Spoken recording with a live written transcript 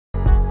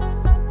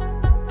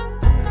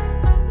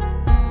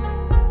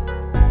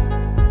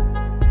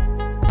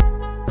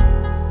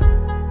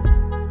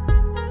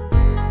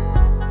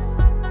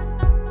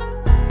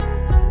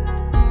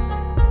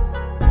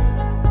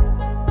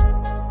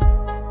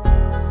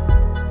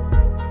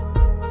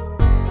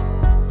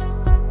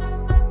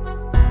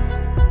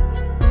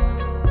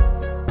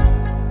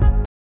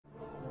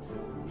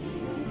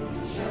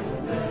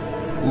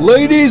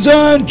Ladies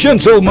and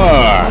gentlemen,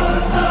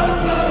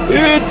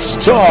 it's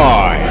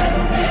time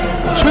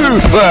to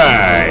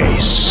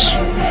face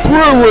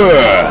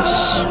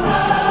Brewer's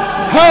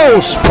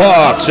House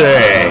Party.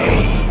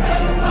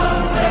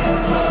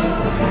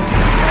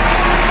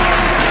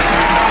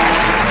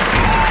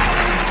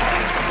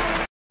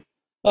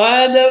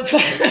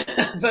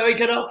 And very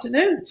good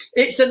afternoon.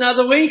 It's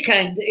another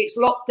weekend. It's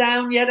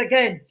lockdown yet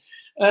again.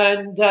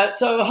 And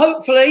so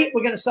hopefully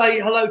we're going to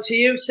say hello to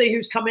you, see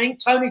who's coming.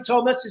 Tony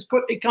Thomas has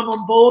quickly come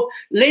on board.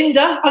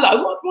 Linda,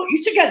 hello. What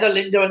you together,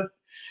 Linda and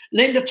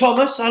Linda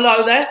Thomas?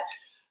 Hello there.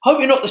 Hope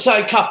you're not the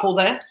same couple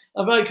there.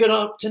 A very good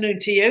afternoon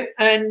to you.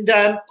 And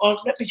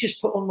let me just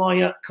put on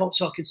my cot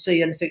so I can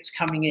see anything's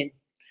coming in.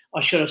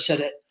 I should have said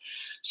it.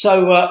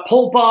 So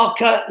Paul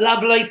Barker,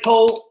 lovely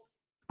Paul.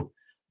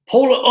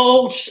 Paul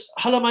Olds,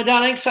 hello, my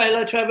darling. Say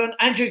hello to everyone.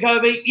 Andrew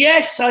Govey,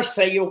 yes, I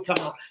see you'll come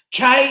on.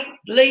 Kate,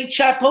 Lee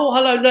Chappell,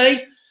 hello,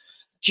 Lee.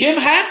 Jim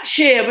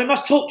Hampshire, we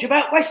must talk to you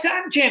about West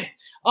Ham, Jim.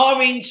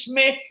 Irene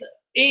Smith,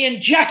 Ian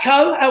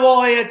Jacko, how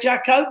are you,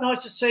 Jacko?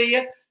 Nice to see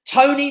you.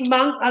 Tony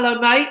Monk, hello,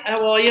 mate.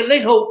 How are you?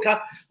 Lynn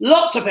Hawker,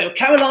 lots of people.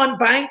 Caroline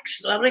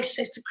Banks, lovely.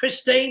 Sister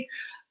Christine.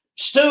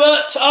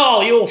 Stuart,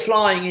 oh, you're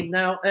flying in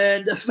now,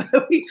 and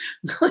very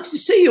nice to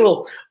see you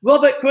all.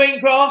 Robert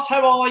Greengrass,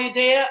 how are you,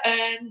 dear?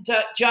 And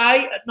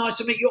Jay, nice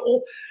to meet you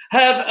all.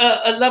 Have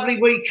a lovely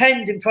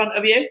weekend in front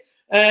of you.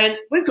 And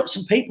we've got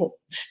some people.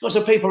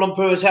 On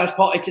Brewer's House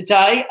Party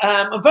today.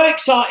 I'm very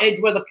excited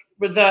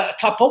with a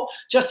couple,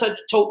 just to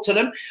talk to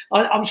them.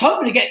 I was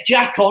hoping to get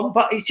Jack on,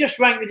 but he's just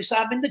rang me to say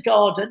I'm in the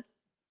garden,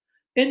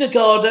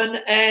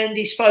 and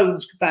his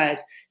phone's bad.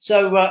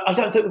 So I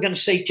don't think we're going to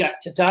see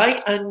Jack today,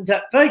 and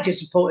very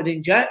disappointed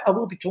in Jack. I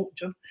will be talking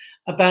to him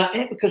about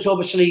it because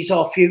obviously he's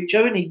our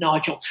future, isn't he,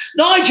 Nigel?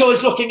 Nigel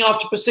is looking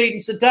after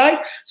proceedings today.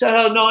 So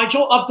hello,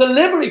 Nigel. I've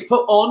deliberately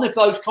put on, if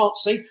those can't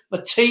see, my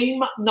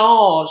Team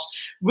NARS.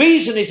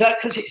 Reason is that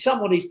because it's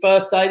somebody's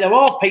birthday. There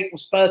are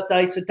people's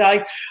birthdays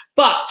today.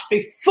 But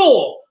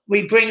before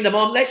we bring them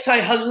on, let's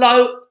say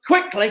hello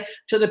quickly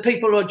to the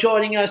people who are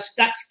joining us.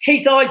 That's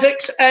Keith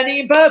Isaacs and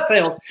Ian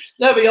Burfield.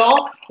 There we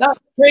are. That's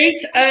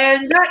Keith,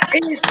 and that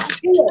is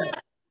Ian.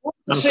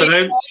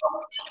 Afternoon.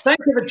 Thank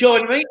you for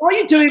joining me. Are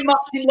you doing much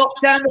in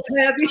lockdown, the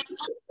pair of you?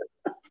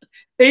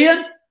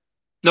 Ian?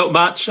 Not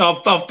much.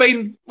 I've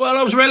been, well,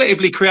 I was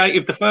relatively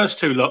creative the first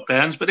two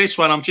lockdowns, but this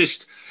one I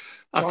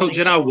thought,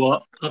 you know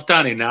what? I've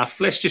done enough.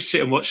 Let's just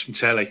sit and watch some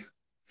telly.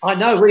 I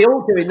know, we're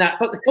all doing that.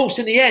 But of course,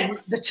 in the end,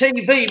 the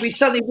TV, we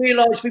suddenly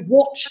realised we've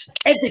watched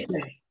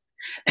everything.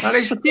 Well,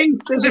 there's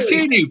a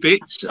few new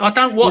bits. I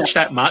don't watch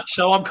that much,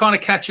 so I'm kind of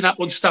catching up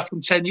on stuff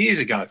from 10 years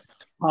ago.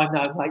 I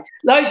know, mate.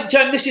 Ladies and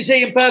gentlemen, this is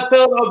Ian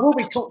Burfield. I will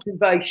be talking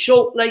very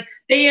shortly.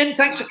 Ian,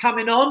 thanks for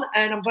coming on,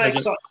 and I'm very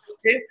excited to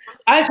see you.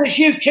 As is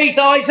you, Keith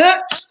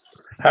Isaacs.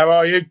 How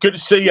are you? Good to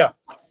see you.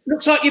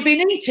 Looks like you've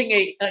been eating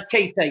it,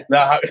 Keithy.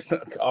 No,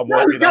 I'm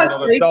working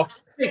on a dog.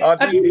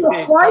 Have you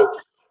lost weight?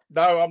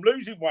 No, I'm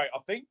losing weight, I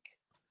think.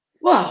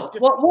 Well,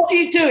 what are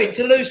you doing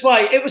to lose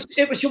weight? It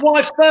was your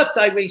wife's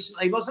birthday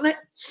recently, wasn't it?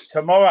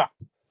 Tomorrow.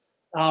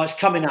 Oh, it's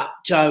coming up,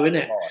 Joe, isn't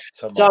it?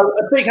 Tomorrow.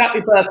 So a big happy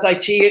birthday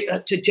to you,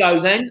 to Joe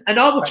then. And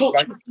I will talk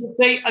to you.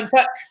 In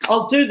fact,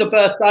 I'll do the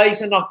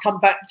birthdays and I'll come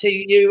back to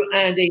you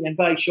and Ian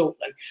very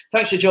shortly.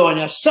 Thanks for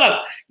joining us.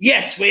 So,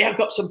 yes, we have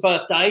got some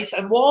birthdays.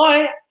 And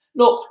why?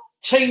 Look,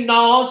 Team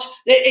NARS,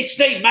 it's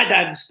Steve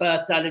Madam's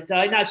birthday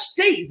today. Now,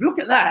 Steve, look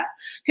at that.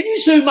 Can you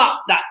zoom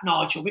up that,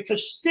 Nigel?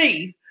 Because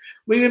Steve,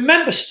 we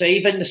remember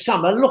Steve in the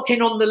summer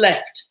looking on the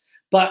left.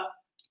 But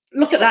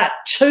look at that,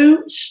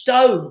 2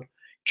 stone.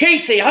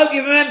 Keithy, I hope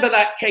you remember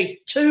that, Keith.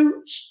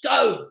 2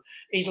 stone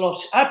he's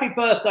lost. Happy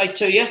birthday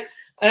to you.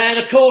 And,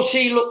 of course,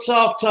 he looks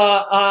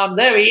after,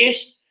 there he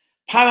is,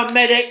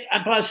 paramedic,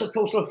 and plus, of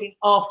course, looking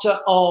after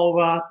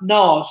our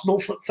NARS,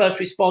 Norfolk First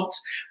Response.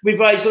 We've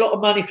raised a lot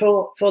of money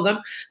for them.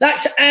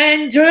 That's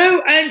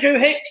Andrew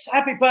Hicks.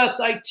 Happy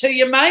birthday to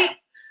you, mate.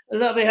 A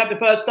lovely happy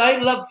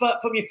birthday. Love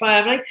from your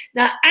family.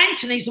 Now,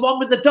 Anthony's the one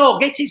with the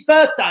dog. It's his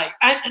birthday.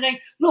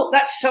 Anthony, look,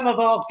 that's some of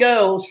our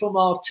girls from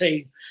our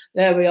team.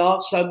 There we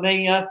are. So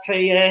Mia,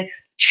 Fia,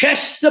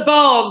 Chester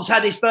Barnes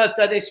had his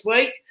birthday this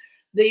week.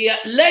 The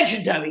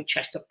legendary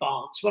Chester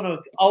Barnes, one of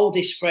my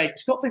oldest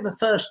friends. Got me my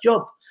first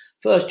job.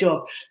 There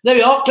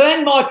we are.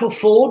 Glenn Michael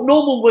Ford,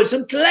 Norman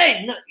Wisdom.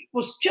 Glenn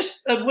was just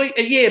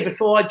a year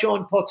before I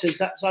joined Potters.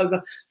 That's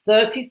over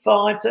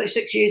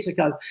 36 years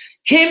ago.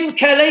 Kim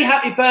Kelly,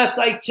 happy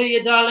birthday to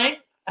you, darling.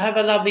 Have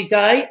a lovely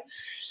day.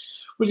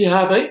 Will you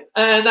have it?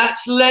 And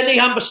that's Lenny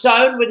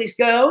Humberstone with his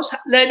girls.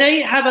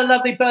 Lenny, have a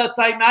lovely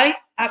birthday, mate.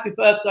 Happy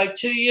birthday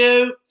to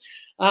you.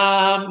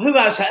 Who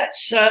else?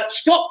 That's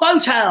Scott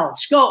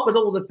Boathouse. Scott with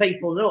all the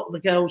people, all the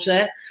girls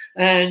there.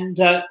 And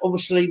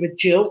obviously with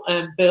Jill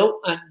and Bill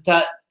and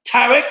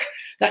Tarek.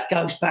 That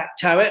goes back,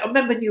 Tarek. I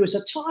remember you as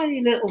a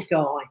tiny little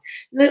guy,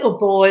 little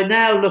boy.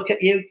 Now look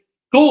at you.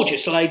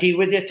 Gorgeous lady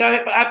with you,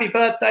 Tarek. But happy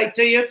birthday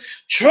to you.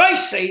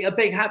 Tracy, a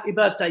big happy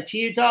birthday to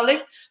you,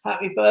 darling.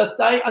 Happy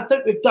birthday. I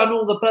think we've done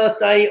all the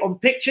birthday on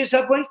pictures,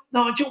 have we,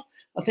 Nigel?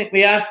 I think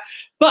we have.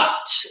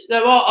 But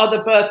there are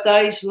other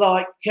birthdays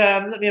like,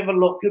 let me have a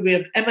look. We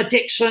have Emma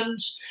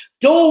Dixon's,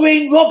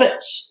 Doreen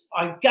Roberts.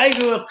 I gave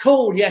her a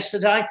call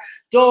yesterday.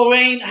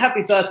 Doreen,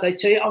 happy birthday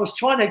to you. I was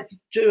trying to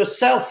do a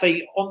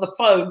selfie on the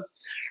phone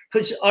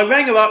because I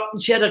rang her up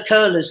and she had her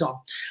curlers on.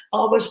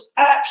 I was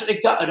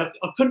absolutely gutted.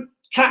 I couldn't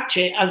catch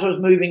it as I was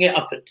moving it.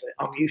 I couldn't do it.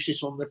 I'm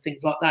useless on the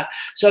things like that.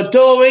 So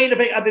Doreen, a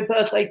big happy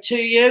birthday to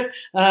you.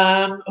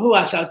 Who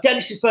else?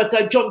 Dennis's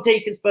birthday, John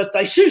Deacon's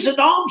birthday, Susan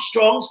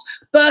Armstrong's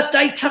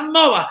birthday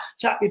tomorrow.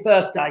 So happy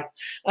birthday.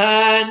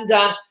 And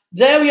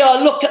there we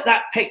are. Look at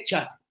that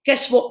picture.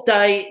 Guess what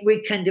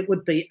weekend it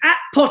would be? At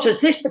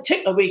Potter's this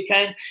particular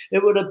weekend,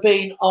 it would have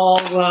been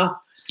our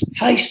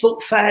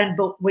Facebook fan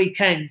book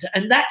weekend.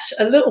 And that's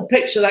a little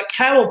picture that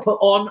Carol put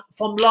on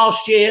from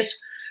last year's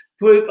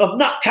group of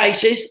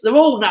nutcases. They're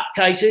all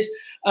nutcases.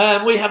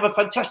 We have a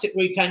fantastic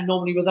weekend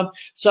normally with them.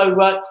 So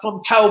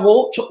from Carol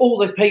Walk to all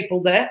the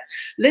people there.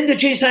 Linda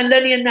G saying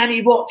Lenny and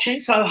Nanny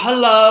watching. So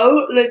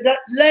hello, Linda.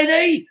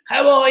 Lenny,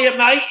 how are you,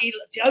 mate?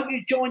 I hope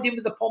you joined in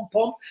with the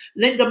pom-pom.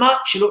 Linda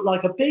Much, you look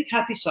like a big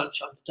happy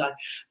sunshine today.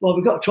 Well,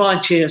 we've got to try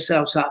and cheer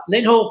ourselves up.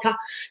 Lynn Hawker,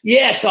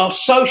 yes, our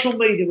social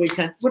media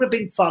weekend would have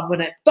been fun,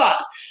 wouldn't it?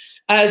 But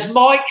as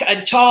Mike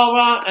and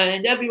Tara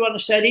and everyone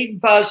has said, even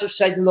Buzz have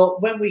said,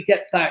 look, when we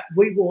get back,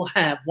 we will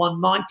have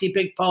one mighty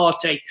big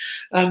party.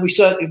 And we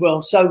certainly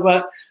will.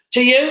 So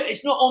to you,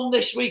 it's not on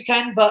this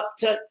weekend, but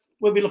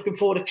we'll be looking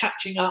forward to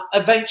catching up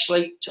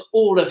eventually to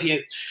all of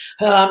you.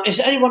 Is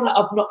there anyone that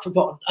I've not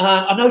forgotten?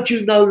 I know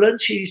June Nolan.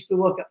 She used to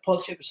work at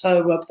Pod. It was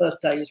her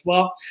birthday as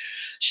well.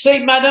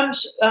 Steve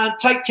Madams,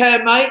 take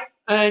care, mate.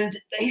 And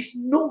he's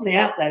normally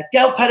out there.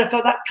 Gail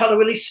Pettifer, that colour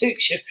really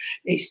suits you.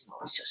 It's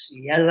just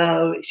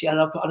yellow. It's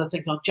yellow. I've got to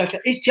think on Jack.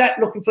 Is Jack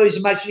looking for his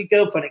imaginary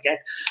girlfriend again?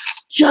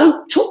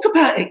 Don't talk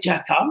about it,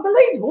 Jack.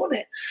 Unbelievable, isn't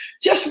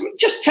it?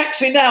 Just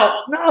text me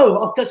now.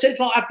 No, because it's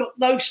like I've got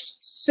no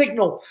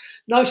signal.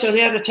 No, so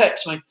he had to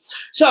text me.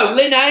 So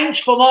Lynn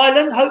Ange from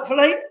Ireland,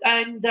 hopefully,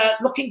 and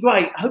looking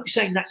great. I hope you're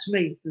saying that's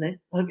me, Lynn.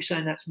 I hope you're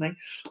saying that's me.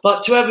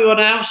 But to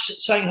everyone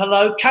else, saying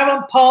hello.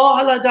 Karen Parr,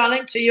 hello,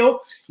 darling, to you.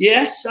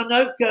 Yes, I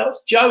know, girls.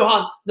 Joe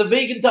Hunt, the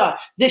vegan diet.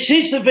 This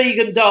is the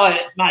vegan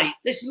diet, mate.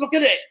 Look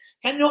at it.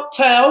 Can you not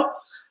tell?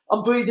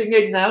 I'm breathing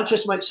in now,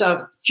 just make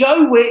sense.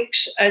 Joe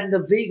Wicks and the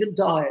vegan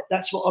diet.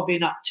 That's what I've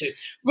been up to.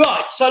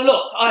 Right, so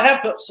look, I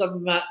have got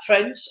some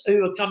friends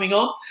who are coming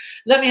on.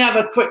 Let me have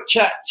a quick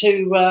chat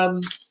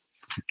to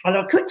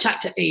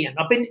Ian.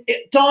 I've been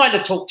dying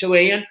to talk to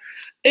Ian.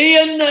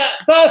 Ian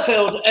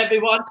Burfield,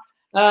 everyone.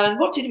 And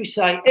what did we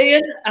say?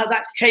 Ian,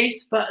 that's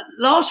Keith. But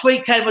last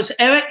weekend was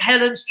Eric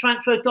Helen's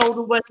transfer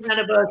golden wedding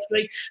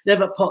anniversary.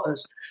 They're at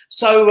Potters.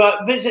 So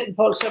visiting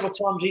Potters several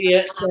times a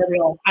year. There we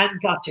are. And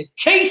gutted.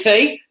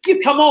 Keithy,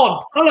 you've come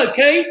on. Hello,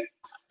 Keith.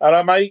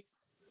 Hello, mate.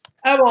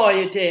 How are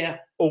you, dear?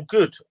 All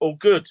good. All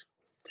good.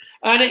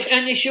 And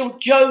it's your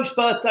Joe's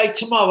birthday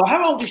tomorrow.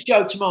 How old is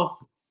Joe tomorrow?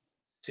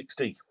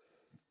 60.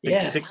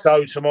 Yeah.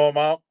 60 tomorrow,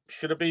 Mark.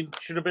 Should have been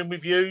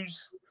with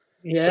yous.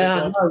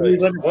 Yeah, I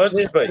know. Weren't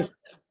to be.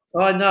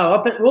 I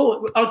know.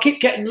 I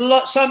keep getting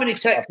so many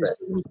texts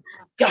from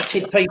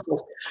gutted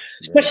people.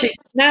 Especially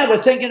now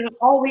we're thinking,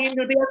 are we even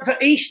going to be able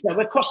for Easter?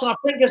 We're crossing our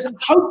fingers and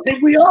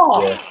hoping we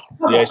are. Yeah,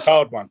 it's a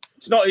hard one.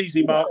 It's not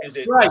easy, Mark, is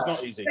it? Right. It's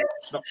not easy.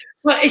 It's not.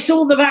 But it's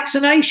all the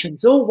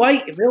vaccinations, all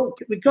waiting.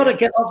 We've got to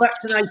get our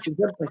vaccinations,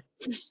 haven't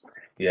we?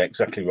 Yeah,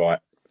 exactly right.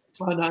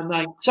 I know,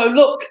 mate. So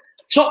look,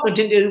 Tottenham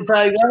didn't do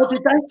very well,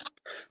 did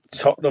they?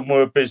 Tottenham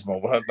were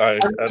abysmal, weren't they?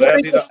 And how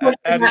did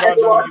I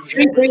know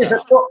you he is a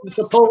Tottenham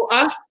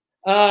supporter.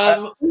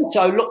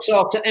 Also looks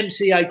after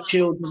MCA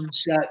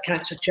Children's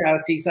Cancer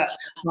Charities that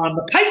I'm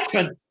a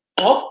patron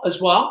of as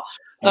well.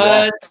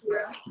 Yeah,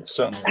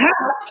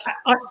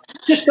 I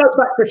just go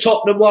back to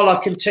Tottenham while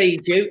I can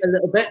tease you a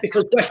little bit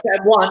because West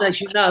Ham won,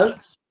 as you know.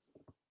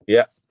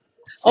 Yeah.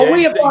 Are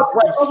we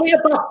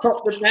above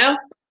Tottenham now?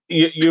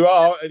 You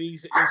are, and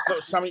he's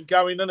got something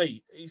going, hasn't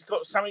he? He's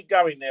got something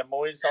going there,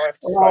 Moyes. I have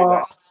to say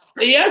that.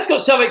 He has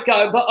got something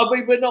going, but I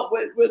mean, we're not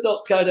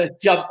going to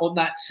jump on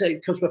that seat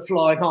because we're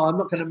flying high. I'm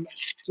not going to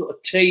sort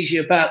of tease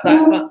you about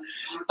that,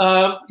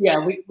 but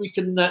yeah, we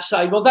can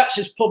say, well,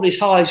 that's probably as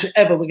high as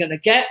ever we're going to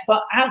get.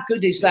 But how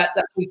good is that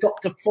we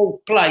got to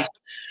fourth place?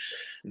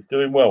 He's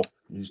doing well.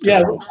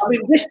 Well. I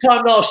mean, this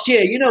time last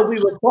year, we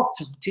were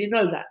bottom. Do you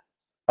know that?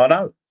 I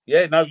know.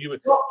 Yeah, no, you were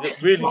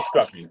really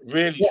struggling.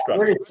 Really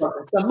struggling. So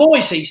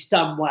Moisey's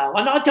done well,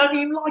 and I don't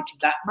even like him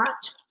that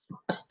much.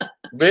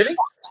 Really?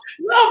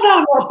 No,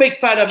 I'm not a big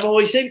fan of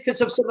Moisey because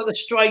of some of the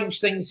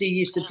strange things he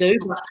used to do.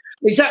 But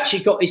he's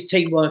actually got his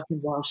team working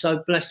well,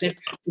 so bless him,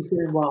 he's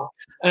doing well.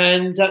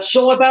 And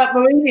so about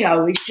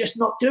Mourinho, he's just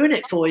not doing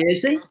it for you,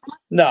 is he?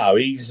 No,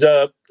 he's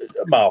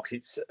Mark.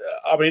 It's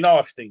I mean,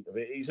 I think of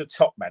it. He's a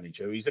top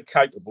manager. He's a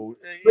capable.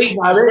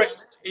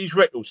 His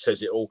record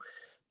says it all.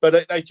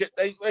 But they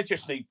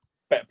just need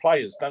better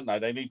players, don't they?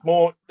 They need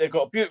more. They've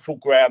got a beautiful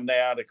ground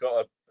now. They've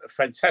got a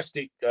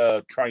fantastic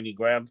training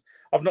ground.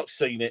 I've not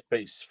seen it, but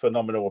it's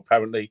phenomenal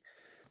apparently.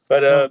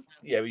 But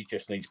yeah, he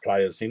just needs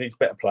players. He needs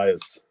better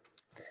players.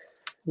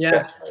 Yeah.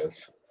 Better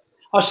players.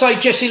 I say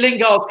Jesse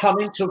Lingard's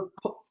coming to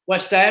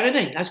West Ham,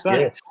 isn't he? That's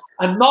great. Yeah.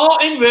 And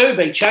Martin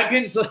Ruby,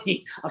 Champions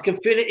League. I can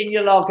feel it in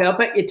your logo. I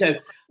bet you do.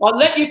 I'll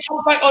let you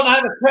come back on and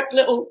have a quick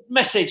little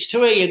message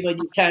to Ian when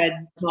you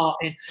can,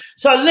 Martin.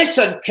 So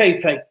listen,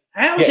 Keithy,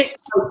 how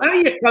are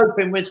you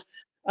coping with?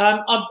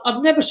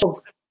 I've never sort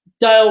of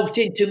delved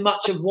into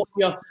much of what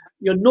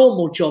your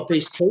normal job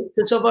is, Keith,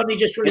 because I've only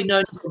just really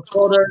known you from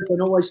products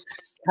and always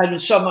having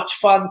so much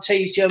fun,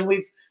 teased you, and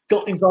we've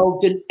got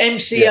involved in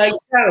MCA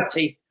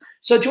charity.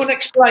 So do you want to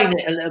explain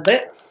it a little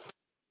bit?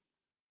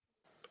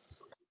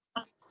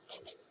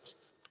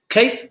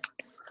 Keith?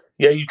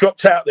 Yeah, you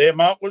dropped out there,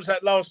 Mark. What was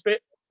that last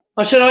bit?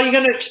 I said, are you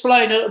going to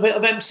explain a little bit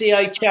of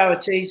MCA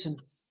charities?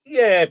 And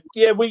Yeah,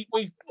 we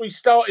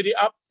started it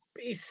up.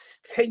 It's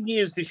 10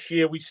 years this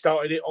year. We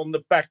started it on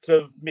the back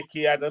of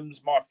Mickey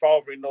Adams, my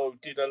father-in-law,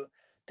 did a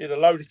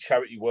load of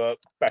charity work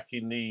back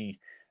in the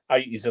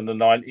 80s and the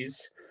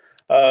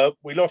 90s.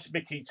 We lost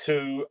Mickey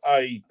to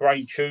a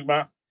brain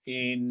tumour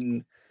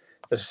in,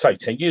 as I say,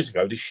 10 years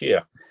ago this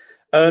year.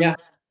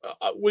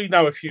 We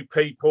know a few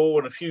people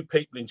and a few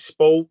people in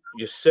sport,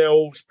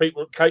 yourselves,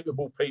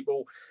 capable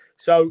people.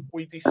 So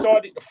we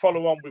decided to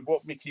follow on with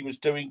what Mickey was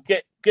doing,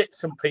 get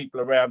some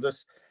people around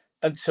us.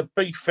 And to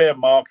be fair,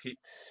 Mark,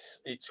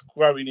 it's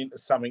growing into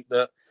something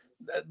that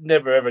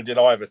never ever did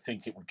I ever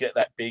think it would get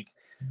that big.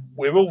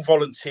 We're all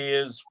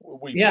volunteers.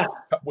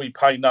 We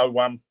pay no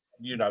one.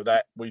 You know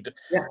that.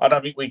 I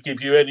don't think we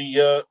give you any.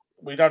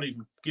 We don't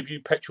even give you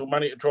petrol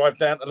money to drive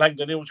down to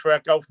Langdon Hills for our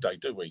golf day,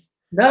 do we?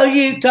 No,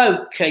 you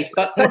don't, Keith.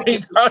 But thank you.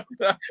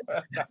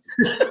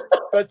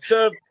 But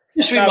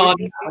just remind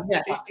me.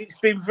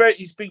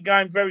 It's been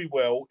going very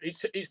well.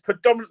 It's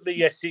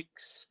predominantly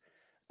Essex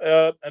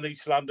and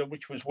East London,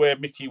 which was where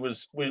Mickey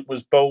was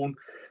born.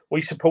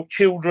 We support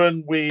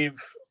children with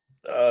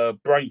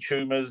brain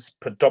tumours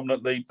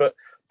predominantly, but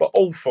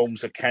all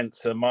forms of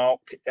cancer, Mark,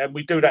 and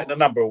we do that in a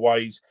number of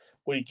ways.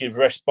 We give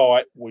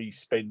respite. We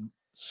spend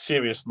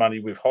serious money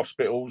with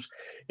hospitals.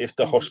 If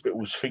the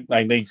hospitals think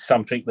they need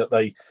something that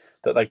they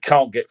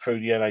can't get through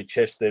the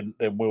NHS,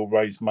 then we'll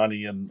raise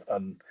money and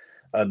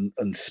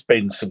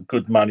spend some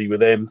good money with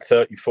them.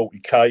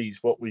 30-40K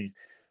is what we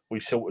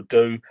sort of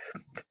do.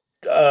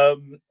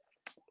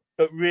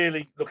 But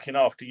really looking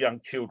after young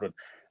children.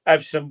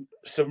 Have some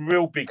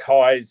real big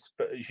highs,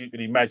 but as you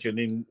can imagine,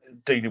 in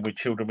dealing with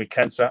children with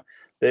cancer,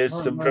 there's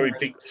some very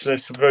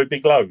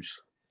big lows.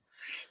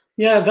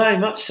 Yeah, very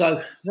much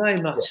so.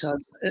 Very much so.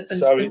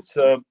 So it's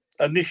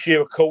and this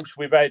year, of course,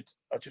 we've had.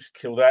 I just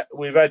kill that.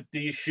 We've had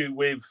the issue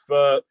with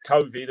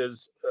COVID,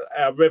 as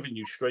our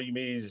revenue stream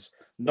is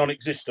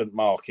non-existent.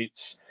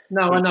 Markets.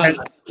 No, I know.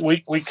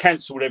 We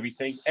cancelled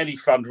everything. Any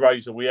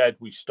fundraiser we had,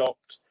 we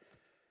stopped.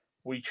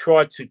 We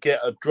tried to get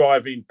a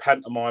drive-in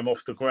pantomime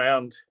off the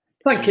ground.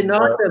 Thank you,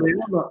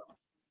 Nigel.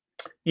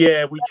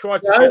 Yeah, we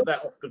tried to get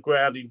that off the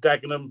ground in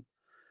Dagenham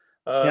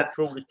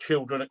for all the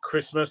children at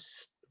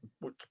Christmas,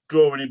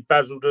 drawing in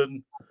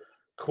Basildon,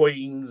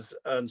 Queens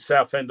and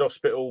Southend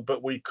Hospital,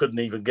 but we couldn't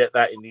even get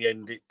that in the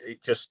end.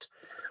 It just,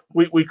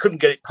 we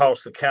couldn't get it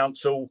past the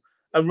council,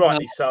 and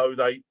rightly so.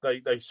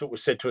 They sort of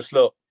said to us,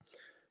 look,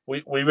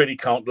 we really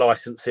can't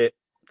license it.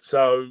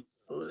 So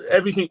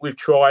everything we've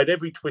tried,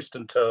 every twist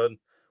and turn,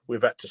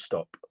 we've had to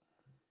stop.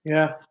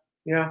 Yeah.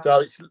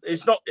 So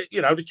it's not,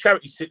 the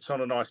charity sits on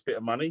a nice bit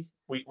of money.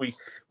 We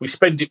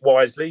spend it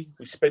wisely.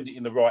 We spend it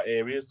in the right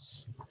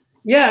areas.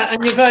 Yeah,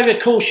 and you're very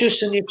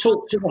cautious, and you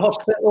talk to the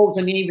hospitals,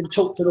 and you even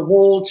talk to the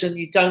wards, and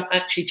you don't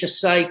actually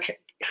just say,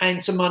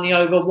 hand some money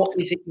over, what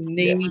is it you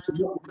need, what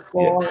you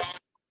require.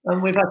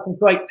 And we've had some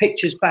great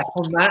pictures back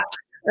on that.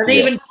 And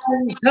even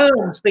James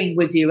Hearn's been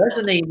with you,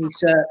 hasn't he?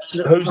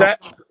 Who's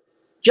that?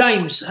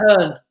 James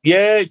Hearn.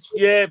 Yeah,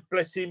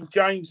 bless him.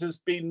 James has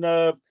been,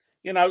 I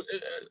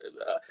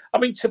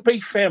mean, to be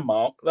fair,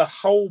 Mark, the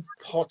whole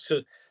pot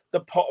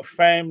of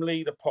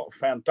family, the pot of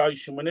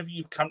foundation, whenever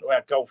you've come to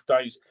our golf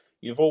days,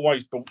 you've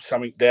always brought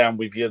something down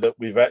with you that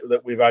we've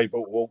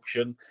able to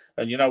auction.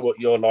 And you know what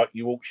you're like,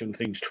 you auction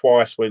things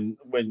twice when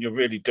you're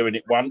really doing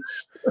it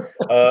once.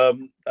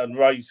 And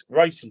raise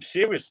some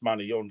serious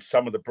money on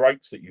some of the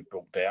breaks that you've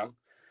brought down.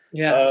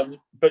 Yeah.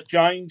 But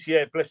James,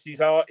 bless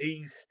his heart,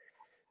 he's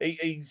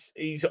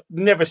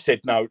never said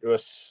no to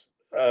us.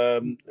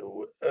 And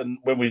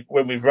when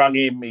we've rung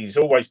him, he's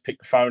always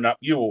picked the phone up.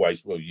 You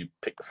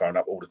pick the phone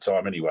up all the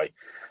time anyway.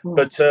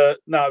 But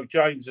no,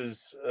 James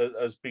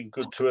has been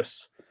good to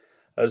us,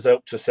 has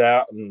helped us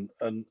out and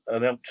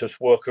helped us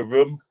work a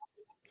room,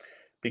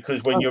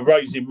 because when you're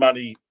raising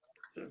money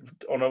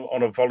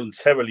on a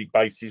voluntarily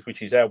basis,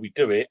 which is how we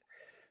do it,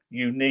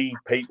 you need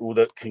people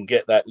that can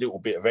get that little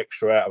bit of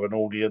extra out of an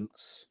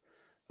audience.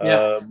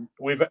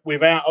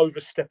 Without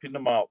overstepping the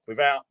mark,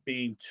 without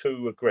being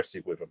too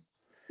aggressive with them.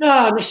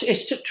 No,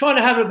 it's trying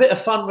to have a bit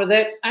of fun with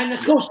it, and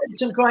of course,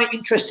 it's some great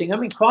interesting. I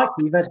mean,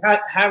 crikey, you've had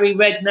Harry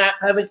Redknapp,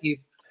 haven't you?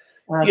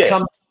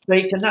 Come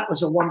speak, and that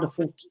was a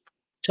wonderful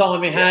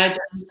time we had,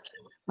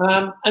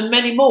 and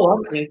many more,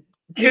 haven't you?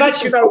 Do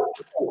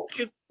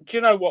do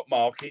you know what,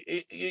 Mark?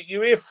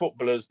 You hear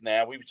footballers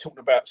now. We were talking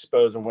about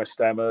Spurs and West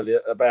Ham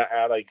earlier about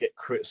how they get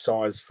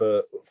criticised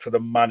for the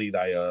money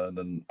they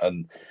earn,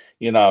 and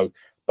you know.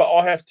 But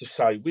I have to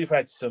say, we've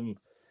had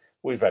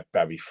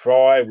Barry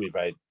Fry, we've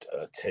had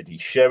Teddy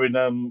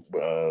Sheringham,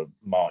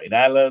 Martin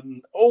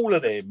Allen. All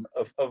of them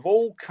have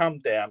all come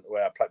down to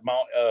our play.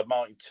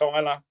 Martin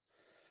Tyler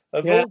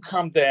have all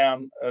come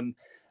down and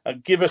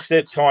give us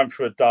their time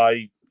for a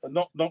day, and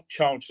not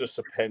charged us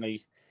a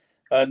penny.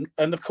 And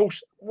of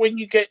course, when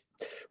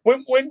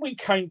we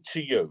came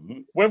to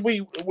you, when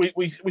we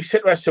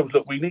said to ourselves,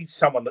 look, we need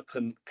someone that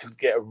can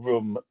get a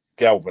room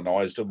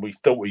galvanised, and we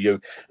thought of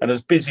you. And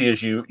as busy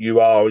as you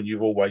are, and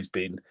you've always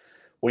been,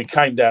 we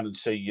came down and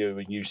see you,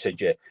 and you said,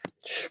 yeah.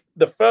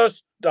 The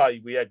first day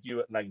we had you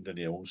at Langdon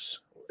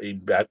Hills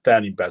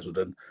down in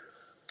Basildon,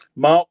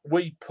 Mark,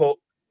 we put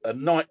a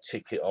night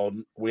ticket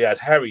on. We had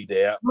Harry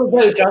there. Oh,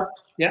 there you go.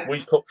 Yeah.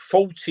 We put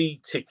 40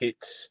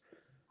 tickets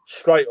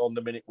straight on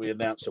the minute we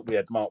announced that we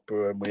had Mark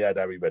Brewer and we had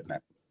Harry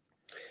Redknapp.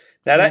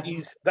 Now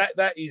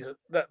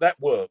that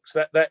works.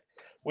 That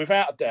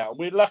without a doubt.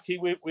 We're lucky.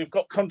 We've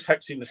got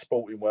contacts in the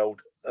sporting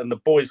world, and the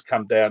boys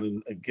come down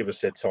and give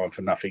us their time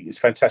for nothing. It's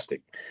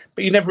fantastic.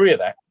 But you never hear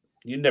that.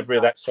 You never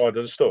hear that side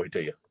of the story,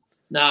 do you?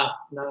 No,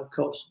 of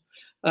course.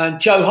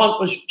 Joe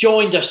Hunt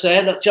joined us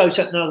there. Look, Joe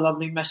sent another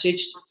lovely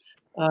message.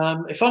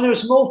 If only there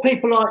was more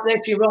people like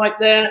this, you're right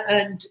there.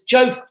 And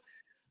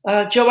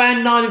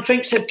Joanne Nine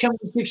Fink said, can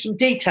we give some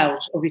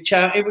details of your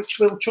charity, which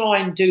we'll try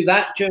and do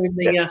that during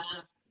the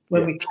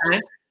when we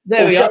can.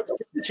 There we are.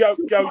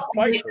 Joe's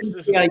played for us,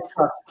 isn't he?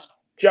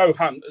 Joe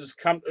Hunt has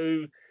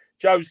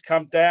Joe's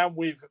come down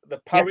with the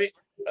poet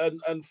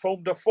and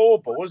formed a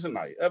four-ball, hasn't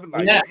they? Haven't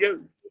they? Yeah.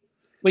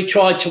 We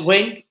tried to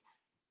win.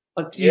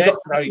 You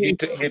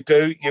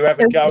do. You have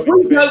a go.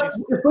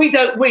 If we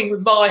don't win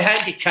with my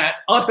handicap,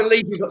 I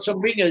believe we've got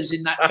some ringers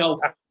in that goal.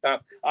 I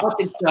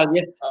can tell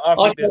you. I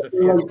think there's a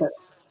few.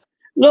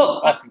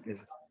 Look,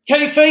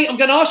 Kenny Fee, I'm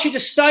going to ask you to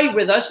stay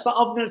with us, but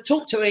I'm going to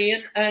talk to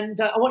Ian, and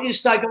I want you to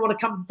stay. I want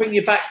to come and bring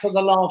you back for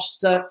the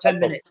last 10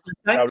 minutes.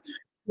 Okay?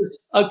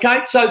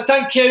 Okay, so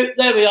thank you.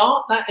 There we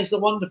are. That is the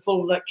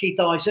wonderful Keith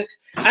Isaacs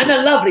and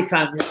a lovely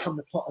family from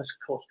the Plotters,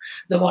 of course.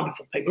 The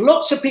wonderful people.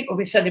 Lots of people have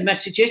been sending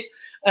messages,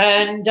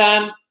 and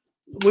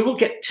we will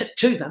get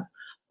to them.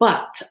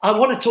 But I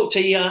want to talk to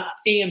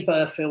Ian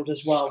Burfield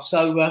as well.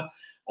 So,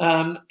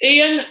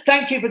 Ian,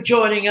 thank you for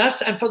joining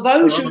us. And for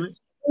those who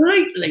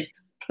completely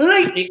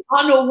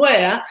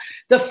unaware,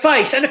 the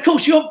face, and of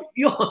course your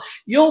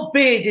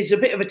beard is a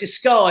bit of a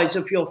disguise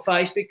of your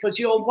face, because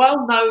you're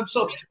well known,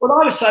 sort of, well,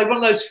 I would say one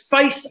of those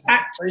face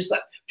actors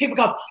that people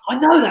go, I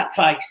know that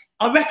face,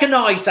 I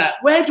recognise that.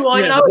 Where do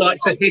I know? I'd like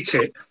to hit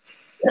it.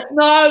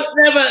 No,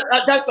 never.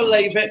 I don't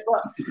believe it.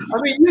 But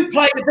I mean, you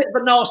played a bit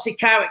of a nasty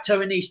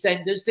character in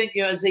EastEnders, didn't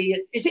you? As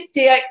is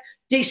it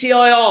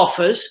DCI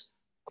Arthurs?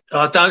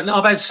 I don't know.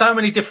 I've had so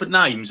many different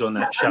names on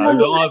that show.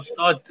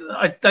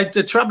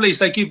 The trouble is,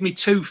 they give me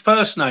two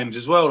first names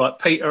as well, like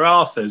Peter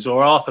Arthurs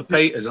or Arthur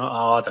Peters.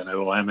 I don't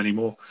know who I am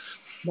anymore.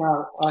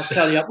 No, I'll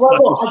tell you.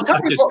 Well,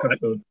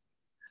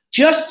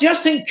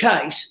 just in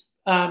case,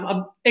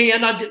 Ian,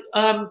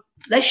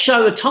 let's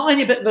show a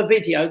tiny bit of a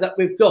video that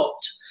we've got.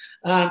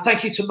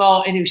 Thank you to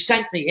Martin who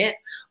sent me it,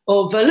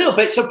 of a little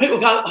bit, so people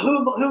go,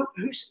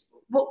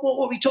 what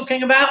are we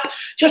talking about?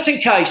 Just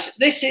in case,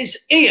 this is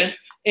Ian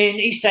in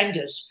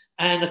EastEnders.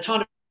 And a ton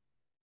of...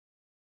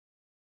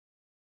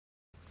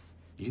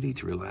 You need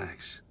to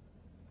relax.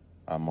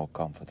 I'm more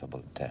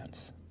comfortable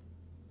tense.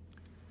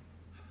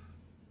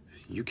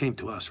 You came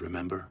to us,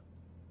 remember?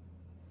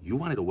 You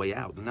wanted a way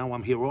out, and now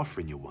I'm here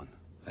offering you one.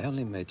 I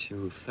only met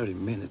you 30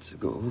 minutes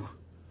ago,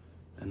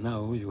 and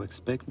now you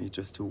expect me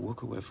just to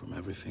walk away from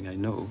everything I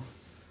know,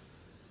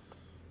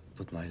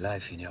 put my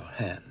life in your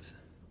hands.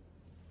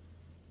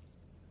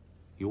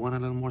 You want a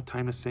little more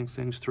time to think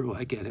things through,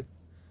 I get it.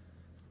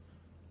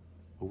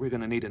 But we're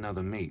gonna need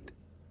another meet.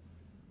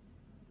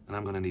 And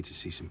I'm gonna need to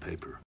see some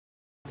paper.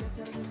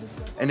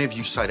 Any of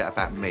you say that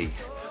about me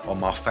or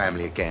my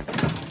family again,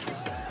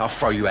 I'll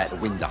throw you out the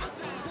window.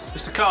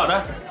 Mr.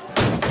 Carter.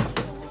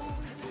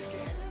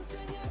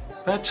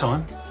 Bad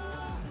time.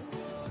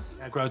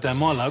 Aggro down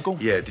my local.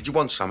 Yeah, did you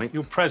want something?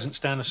 Your presence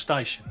down the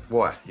station.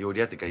 Why? You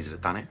already had the geezer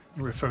that done it.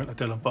 You're referring to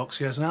Dylan Box,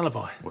 he has an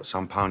alibi. What,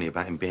 some pony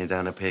about him being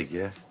down a pig,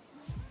 yeah?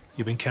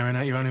 You've been carrying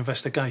out your own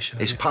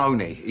investigation, It's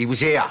Pony. He was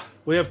here.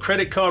 We have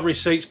credit card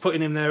receipts putting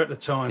him there at the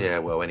time. Yeah,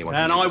 well, anyone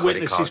and can use a credit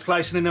eyewitnesses card.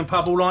 placing in the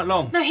pub all night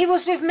long. No, he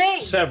was with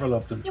me. Several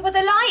of them. Yeah, well,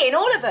 they're lying,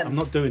 all of them. I'm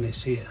not doing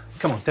this here.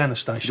 Come on, down the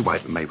station. You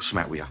wait with me, we'll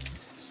smack with you.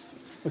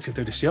 We can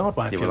do this the hard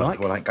way if you well, like.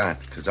 Well, I ain't going,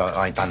 because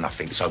I ain't done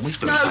nothing, so we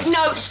do it.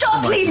 No,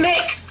 stop, please,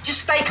 Mick. Just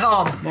stay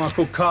calm.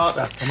 Michael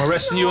Carter, I'm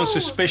arresting you on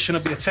suspicion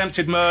of the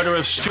attempted murder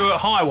of Stuart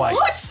Highway.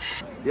 What?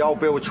 The old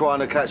Bill are trying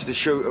to catch the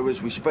shooter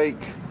as we speak.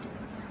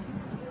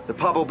 The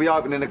pub will be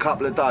open in a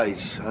couple of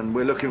days, and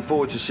we're looking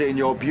forward to seeing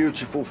your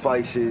beautiful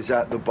faces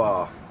at the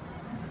bar.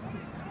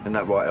 Isn't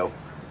that right, El?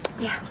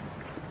 Yeah.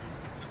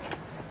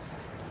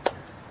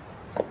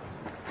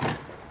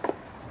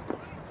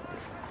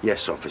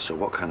 Yes, officer,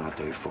 what can I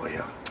do for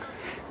you?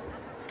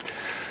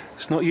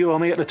 It's not you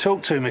I'm here to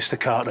talk to, Mr.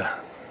 Carter.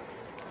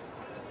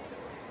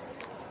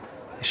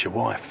 It's your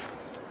wife.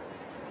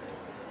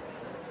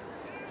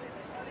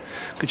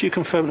 Could you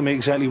confirm to me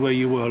exactly where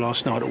you were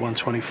last night at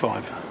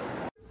 1:25?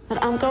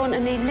 But I'm going to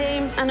need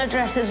names and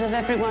addresses of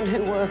everyone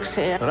who works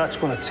here. Well, that's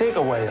going to take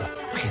a while.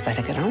 Well, you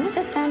better get on with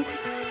it then.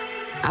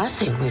 I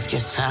think we've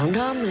just found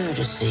our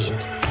murder scene.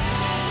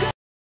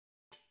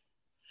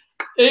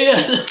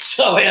 Ian,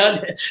 sorry,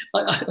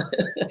 what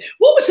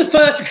was the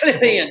first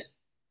clip, Ian?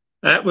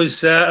 That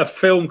was a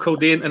film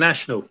called The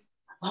International.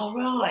 Oh,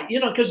 right.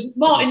 You know, because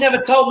Martin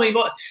never told me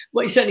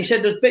what he said. He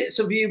said there's bits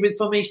of you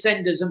from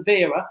EastEnders and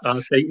Vera.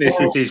 I think this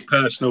is his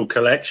personal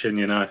collection,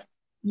 you know.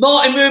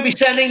 Martin Ruby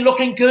saying,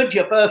 looking good,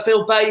 your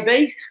Burfield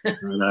baby.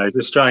 No, he's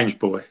a strange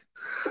boy.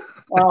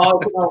 Oh,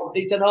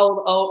 he's an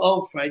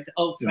old friend.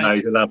 Old friend. No,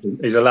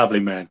 he's a lovely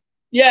man.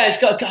 Yeah, he's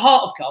got a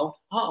heart of gold.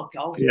 Heart of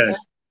gold.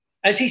 Yes.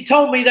 As he's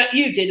told me that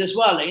you did as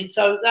well, Ian.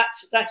 So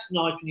that's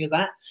nice when you're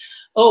that.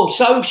 Oh,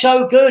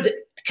 so good.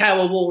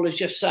 Carol Wall is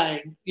just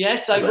saying.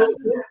 Yes, they will.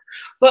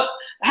 But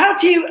how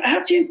do you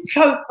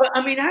cope?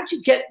 I mean, how do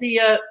you get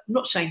the? I'm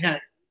not saying that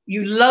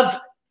you love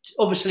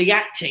obviously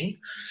acting.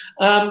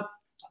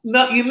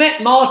 You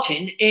met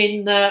Martin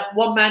in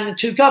One Man and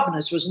Two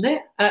Governors, wasn't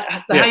it?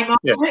 At the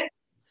Haymarket.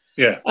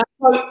 Yeah.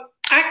 So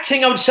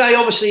acting, I would say,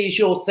 obviously, is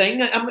your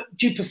thing.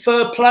 Do you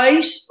prefer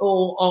plays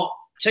or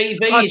TV?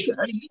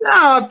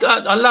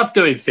 I love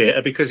doing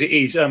theatre because it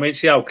is. I mean,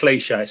 it's the old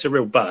cliche. It's a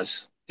real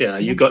buzz. You know,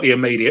 you got the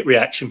immediate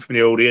reaction from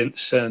the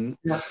audience,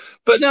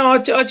 but no, I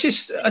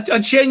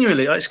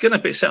genuinely, it's going to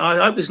be.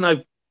 I hope there's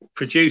no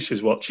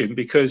producers watching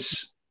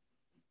because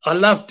I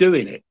love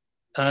doing it,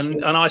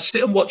 and I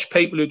sit and watch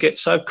people who get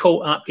so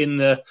caught up in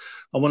the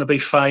I want to be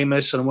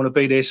famous and I want to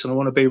be this and I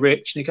want to be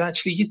rich, and you go,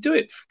 actually, you do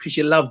it because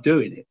you love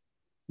doing it.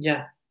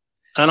 Yeah.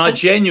 And I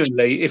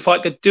genuinely, if I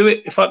could do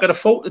it, if I could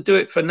afford to do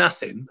it for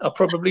nothing, I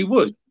probably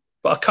would,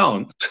 but I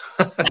can't.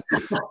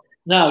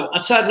 No,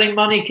 sadly,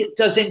 money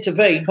does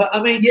intervene. But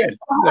I mean,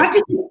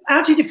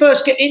 how did you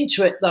first get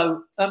into it,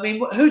 though? I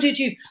mean, who did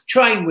you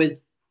train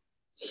with?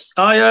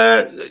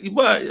 Well,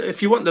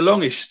 if you want the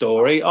longest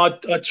story, I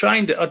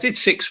trained. I did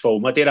sixth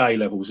form. I did A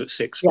levels at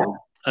sixth form,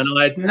 and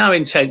I had no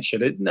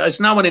intention. There's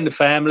no one in the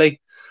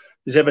family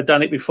who's ever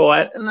done it before.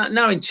 I had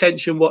no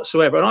intention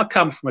whatsoever. And I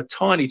come from a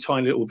tiny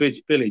little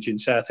village in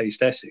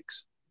southeast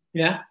Essex.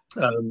 Yeah.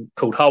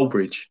 Called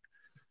Holbridge.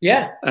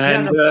 Yeah.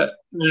 And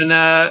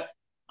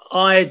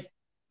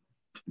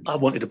I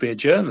wanted to be a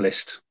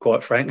journalist,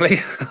 quite frankly.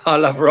 I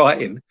love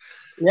writing.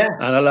 Yeah.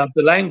 And I love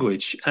the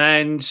language.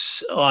 And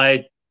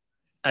I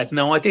had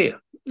no idea,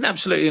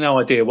 absolutely no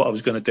idea what I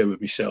was going to do with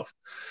myself.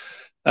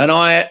 And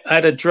I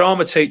had a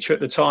drama teacher at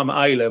the time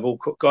at A level,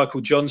 a guy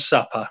called John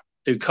Supper,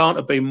 who can't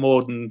have been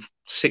more than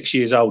 6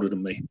 years older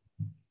than me.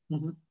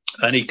 Mm-hmm.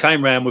 And he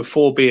came round with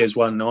 4 beers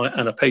one night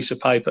and a piece of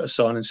paper to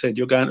sign and said,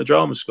 "You're going to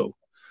drama school."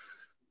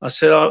 I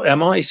said, "Oh,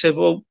 am I?" He said,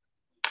 "Well,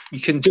 you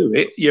can do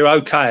it. You're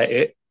okay at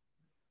it.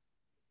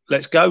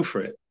 Let's go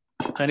for it."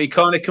 And he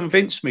kind of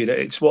convinced me that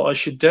it's what I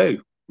should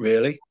do,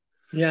 really.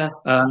 Yeah.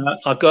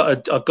 I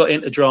got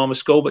into drama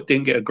school, but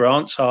didn't get a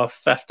grant, so I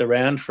faffed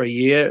around for a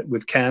year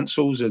with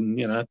councils and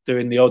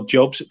doing the odd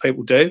jobs that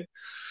people do.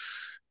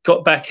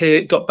 Got back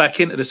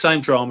into the same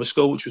drama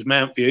school, which was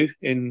Mount View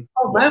it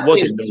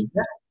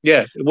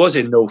was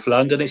in North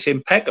London. It's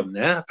in Peckham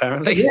now,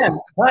 apparently. Yeah,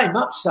 very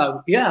much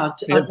so. Yeah.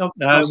 And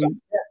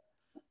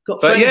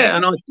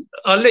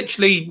I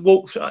literally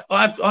walked.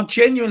 I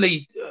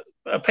genuinely.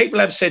 People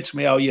have said to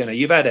me, "Oh,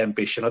 you've had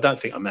ambition." I don't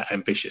think I'm that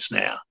ambitious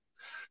now.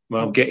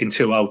 Well, I'm getting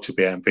too old to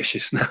be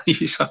ambitious now.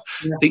 I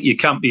think you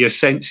come to your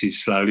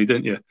senses slowly,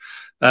 don't you?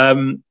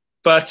 There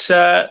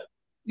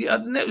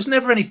was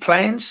never any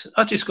plans.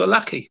 I just got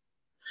lucky.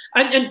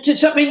 And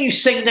does that mean you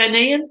sing then,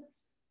 Ian?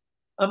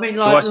 I mean,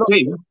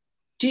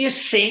 do you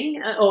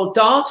sing or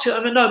dance? I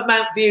mean, no,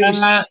 Mount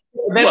View's. I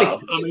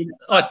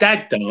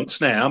dad dance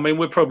now. I mean,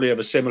 we're probably of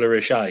a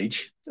similar-ish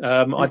age.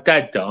 I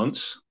dad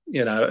dance.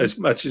 As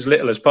much as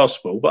little as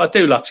possible. But I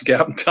do love to get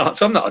up and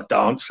dance. I'm not a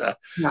dancer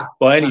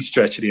by any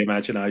stretch of the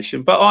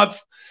imagination. But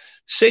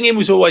singing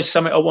was always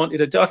something I wanted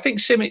to do. I think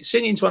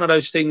singing's one of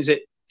those things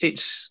that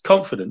it's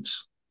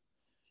confidence.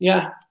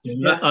 Yeah.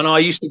 And I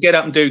used to get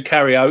up and do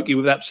karaoke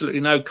with absolutely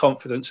no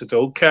confidence at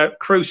all.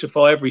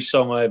 Crucify every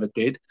song I ever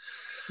did.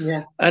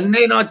 Yeah. And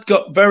then I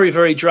got very,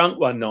 very drunk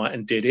one night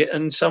and did it.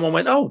 And someone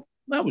went, "Oh,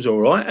 that was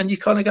all right." And you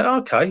kind of go,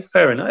 "Okay,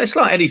 fair enough." It's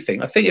like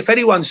anything. I think if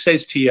anyone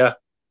says to you,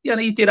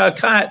 you did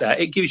okay at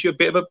that, it gives you a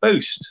bit of a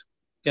boost.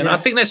 I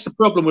think that's the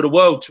problem with the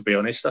world, to be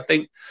honest. I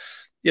think,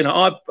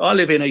 I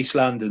live in East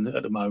London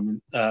at the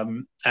moment,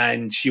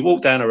 and you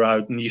walk down the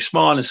road and you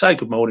smile and say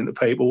good morning to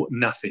people,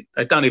 nothing.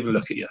 They don't even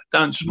look at you,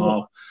 don't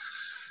smile.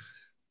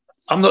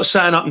 I'm not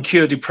saying I can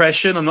cure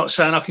depression. I'm not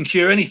saying I can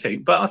cure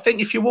anything. But I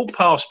think if you walk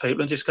past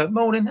people and just go,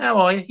 "Morning, how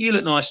are you? You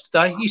look nice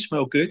today. You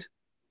smell good."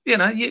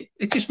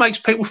 It just makes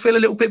people feel a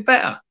little bit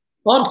better.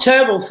 Well, I'm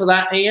terrible for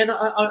that, Ian.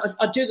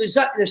 I do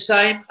exactly the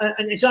same,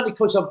 and it's only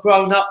because I've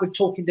grown up with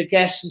talking to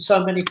guests and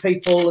so many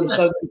people and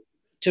so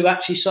to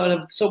actually sort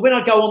of. So when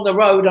I go on the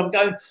road,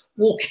 I'm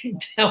walking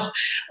down,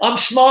 I'm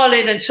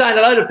smiling and saying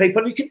hello to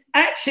people, and you can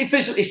actually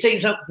physically see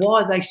them.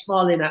 Why are they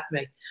smiling at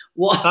me?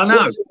 What? I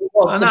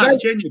know,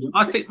 genuinely.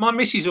 I think my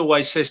missus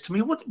always says to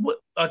me, "What?"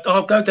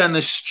 I'll go down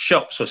the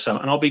shops or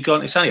something, and I'll be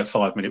gone. It's only a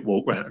 5-minute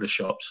walk round to the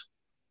shops,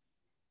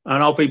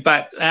 and I'll be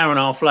back an hour and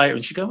a half later,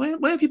 and she go,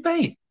 "Where have you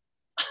been?"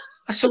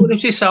 I said, "Well,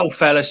 there's this old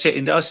fella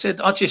sitting there." I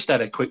said, "I just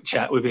had a quick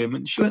chat with him,"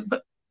 and she went,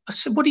 "But," I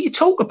said, "What do you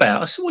talk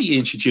about?" I said, "Well, you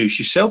introduce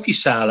yourself, you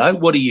say hello.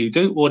 What do you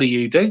do? What do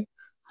you do?"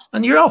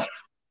 And you're off,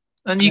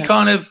 and you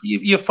kind of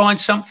you find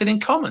something in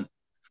common.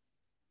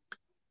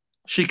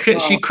 She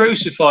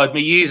crucified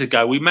me years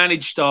ago. We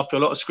managed, after a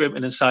lot of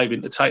scrimping and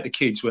saving, to take the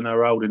kids when they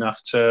were old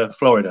enough to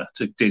Florida,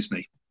 to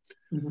Disney.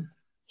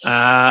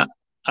 And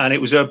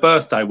it was her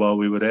birthday while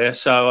we were there.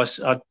 So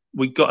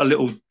we got a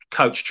little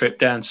coach trip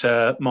down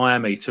to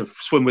Miami to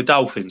swim with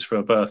dolphins for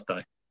her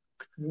birthday.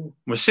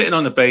 We're sitting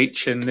on the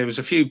beach, and there was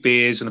a few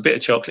beers and a bit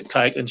of chocolate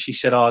cake. And she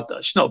said, "Oh,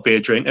 she's not a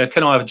beer drinker.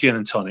 Can I have a gin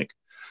and tonic?"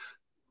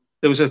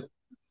 There was a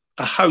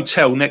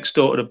hotel next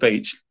door to the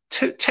beach,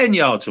 10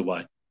 yards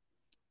away.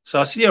 So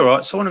I said, "Yeah, all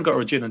right." So I went and got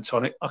her a gin and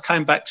tonic. I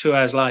came back 2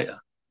 hours later.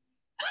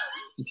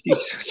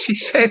 She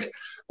said,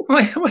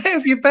 where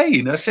have you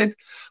been? I said,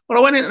 "Well,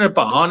 I went into the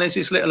bar, and there's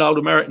this little old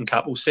American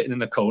couple sitting in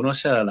the corner. I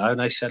said hello, and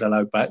they said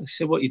hello back. They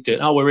said, 'What are you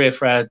doing?' 'Oh, we're here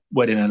for our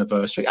wedding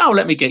anniversary.' 'Oh,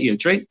 let me get you a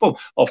drink.' Boom,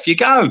 off you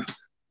go.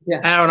 Yeah.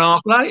 Hour and a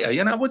half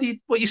later, what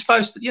are you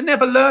supposed to? You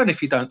never learn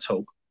if you don't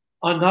talk.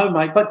 I know,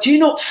 mate. But do you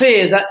not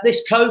fear that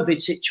this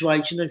COVID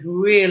situation has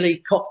really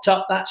copped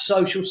up that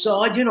social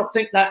side? Do you not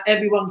think that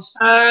everyone's?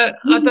 I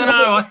don't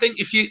know. I think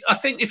if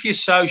you're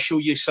social,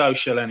 you're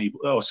social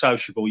or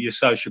sociable, you're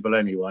sociable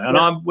anyway.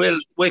 And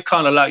we're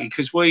kind of lucky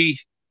because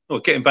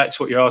getting back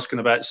to what you're asking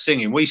about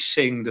singing, we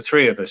sing, the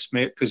three of us,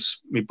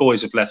 because my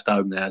boys have left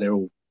home now. They're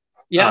all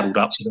huddled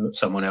up to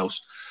someone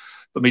else.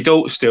 But my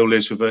daughter still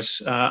lives with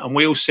us, and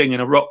we all sing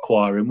in a rock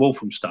choir in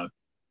Walthamstow.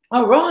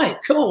 Oh, right.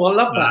 Cool. I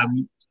love that.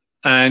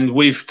 And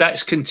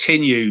that's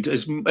continued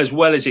as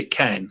well as it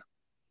can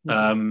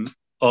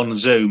on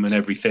Zoom and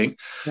everything.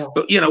 Yeah.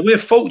 But, we're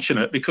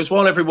fortunate because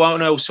while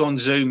everyone else on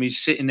Zoom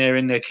is sitting there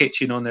in their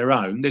kitchen on their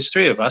own, there's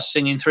three of us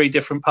singing 3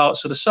 different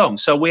parts of the song.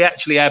 So we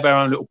actually have our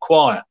own little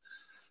choir,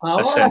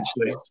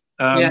 essentially.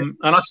 And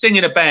I sing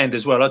in a band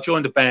as well. I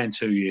joined a band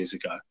 2 years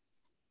ago.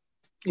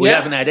 We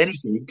haven't had any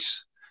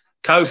gigs.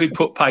 COVID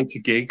put paid to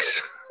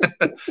gigs.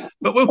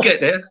 But we'll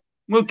get there.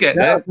 We'll get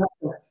there.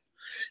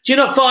 Do you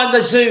not find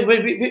the Zoom?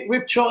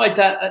 We've tried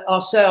that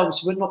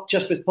ourselves. We're not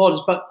just with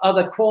Podders, but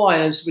other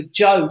choirs with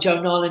Joe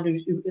Nyland,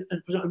 who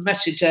put a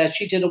message there.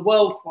 She did a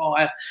world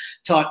choir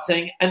type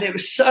thing, and it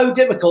was so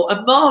difficult.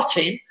 And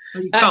Martin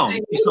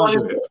actually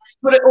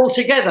put it all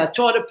together,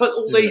 trying to put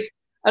all these.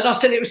 And I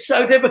said it was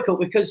so difficult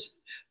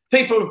because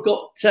people have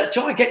got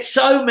trying to get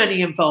so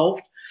many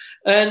involved.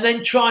 And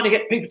then trying to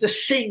get people to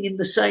sing in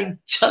the same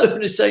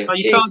tone, the same. No,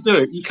 you can't do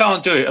it. You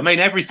can't do it. I mean,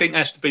 everything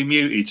has to be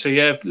muted. So you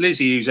have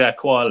Lizzie, who's our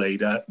choir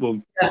leader.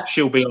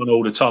 She'll be on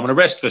all the time, and the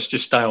rest of us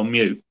just stay on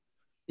mute.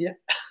 Yeah.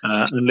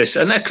 And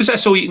listen, and because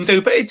that's all you can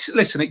do. But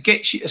it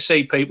gets you to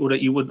see people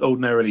that you wouldn't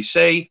ordinarily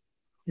see.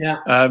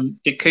 Yeah.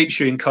 It keeps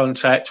you in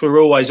contact.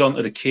 We're always on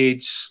to the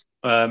kids.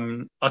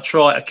 I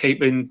try to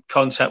keep in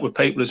contact with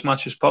people as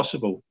much as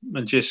possible,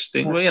 and just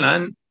think,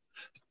 and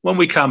when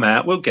we come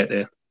out, we'll get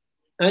there.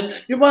 And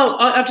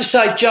I have to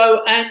say,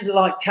 Joe and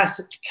like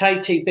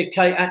Katie, Big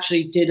Kate,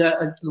 actually did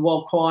the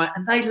World Choir,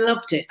 and they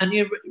loved it. And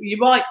you're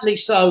rightly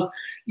so.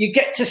 You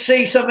get to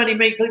see so many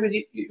people.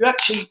 You're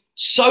actually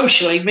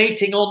socially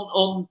meeting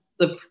on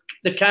the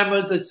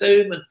camera, the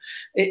Zoom, and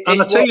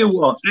I'll tell you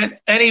what.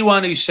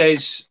 Anyone who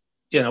says,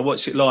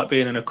 what's it like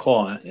being in a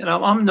choir?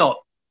 I'm not.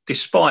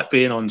 Despite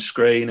being on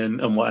screen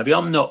and what have you,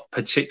 I'm not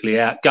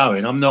particularly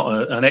outgoing. I'm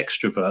not an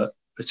extrovert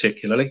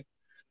particularly.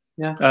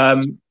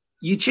 Yeah.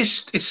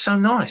 It's so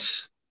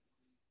nice.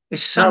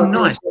 It's so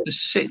nice to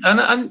sit.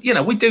 And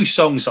we do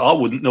songs that I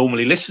wouldn't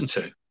normally listen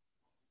to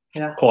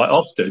quite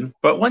often.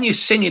 But when you're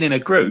singing in a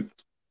group,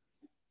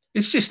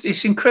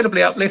 it's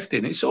incredibly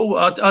uplifting.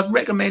 I'd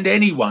recommend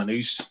anyone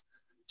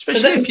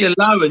especially if you're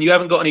low and you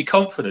haven't got any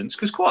confidence,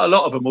 because quite a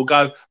lot of them will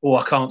go, "Oh,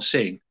 I can't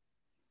sing."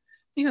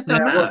 It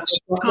doesn't matter.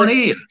 I can't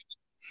hear.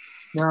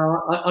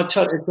 No, I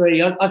totally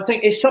agree. I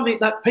think it's something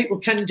that people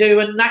can do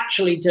and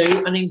naturally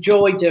do and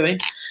enjoy doing.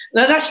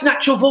 Now, that's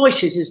natural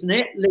voices, isn't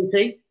it,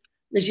 Lizzie?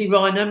 Lizzie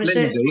Rynham, is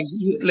it?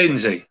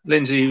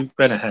 Lindsay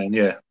Benahan,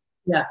 yeah.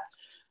 Yeah.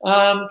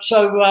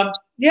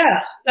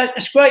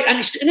 That's great. And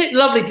isn't it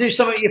lovely to do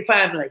something with your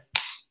family?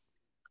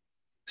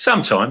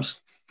 Sometimes.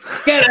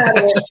 Get out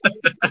of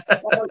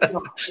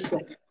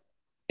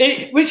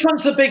it. Which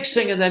one's the big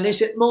singer then?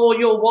 Is it more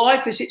your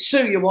wife? Is it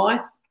Sue, your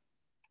wife?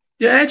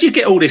 Yeah, how do you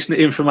get all this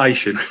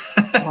information?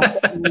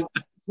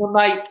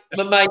 My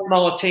mate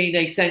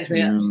Martini sends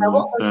me.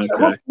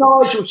 What's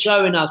Nigel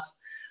showing us?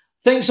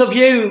 Things of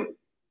you.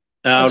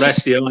 Oh,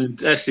 that's the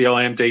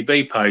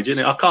IMDb page, isn't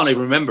it? I can't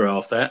even remember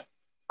half that.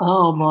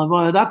 Oh my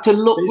word! I have to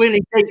look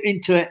really deep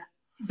into it.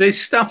 There's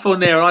stuff on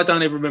there I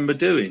don't even remember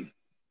doing.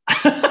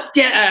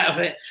 Get out of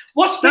it.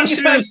 What's been your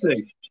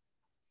seriously?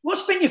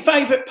 What's been your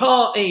favourite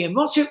part, Ian?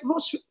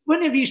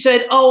 When have you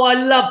said, "Oh, I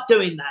love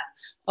doing that"?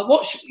 I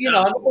know you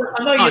like.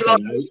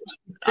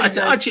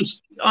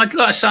 I'd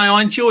like to say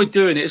I enjoy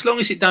doing it as long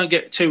as it don't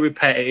get too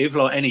repetitive,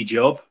 like any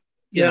job.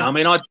 You know, I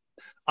mean, I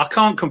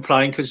can't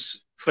complain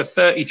because for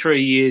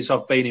 33 years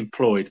I've been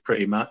employed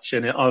pretty much,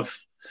 and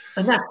that's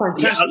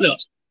fantastic. Yeah, look,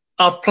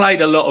 I've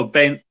played a lot of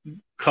bent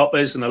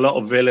coppers and a lot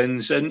of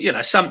villains, and you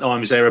know,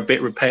 sometimes they're a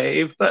bit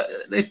repetitive, but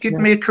they've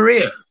given me a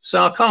career,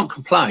 so I can't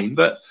complain.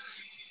 But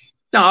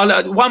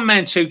no, One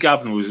Man, Two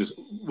Governors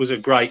was a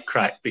great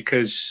crack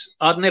because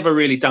I'd never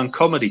really done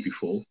comedy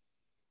before.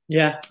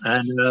 Yeah.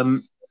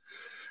 And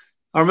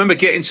I remember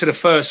getting to the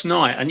first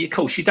night, and of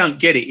course, you don't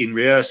get it in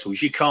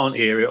rehearsals. You can't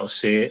hear it or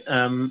see it.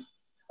 I'm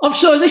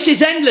sorry, this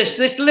is endless,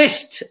 this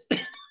list.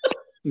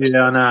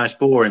 Yeah, I know, it's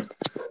boring.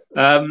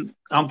 I'm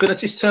going to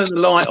just turn the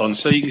light on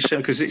so you can see,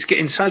 because it's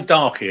getting so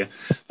dark here.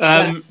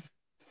 I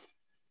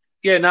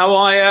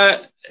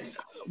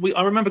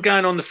remember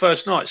going on the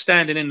first night,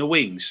 standing in the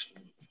wings.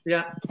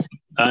 Yeah.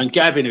 And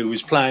Gavin, who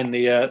was playing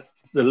the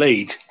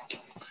lead,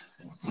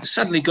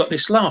 suddenly got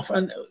this laugh,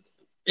 and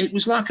it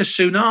was like a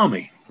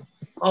tsunami.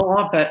 Oh,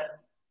 I bet.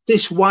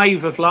 This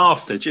wave of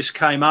laughter just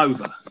came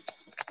over,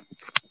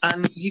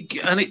 and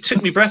it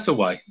took me breath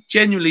away.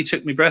 Genuinely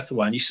took me breath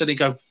away. And you suddenly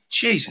go,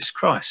 Jesus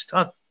Christ,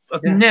 I've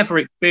never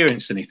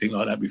experienced anything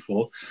like that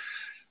before.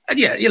 And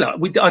yeah, you know,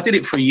 I did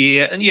it for a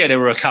year, and yeah, there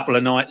were a couple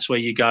of nights where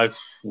you go,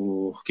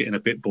 oh, getting a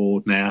bit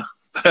bored now.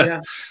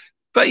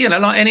 But you know,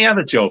 like any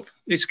other job,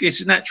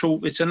 it's a natural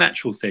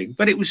thing.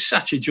 But it was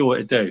such a joy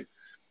to do.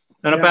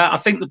 And I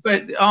think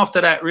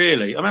after that,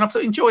 really, I mean, I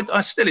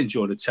still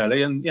enjoy the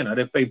telly, and you know,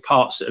 there've been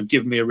parts that have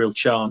given me a real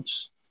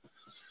chance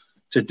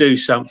to do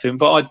something.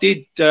 But I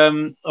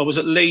was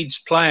at Leeds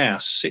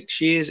Playhouse 6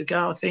 years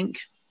ago, I think.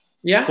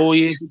 Yeah. 4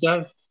 years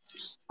ago.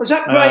 Was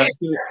that Great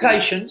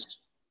Expectations?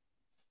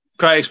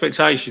 Great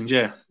Expectations,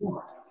 yeah.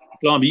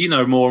 Blimey, you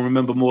know more and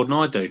remember more than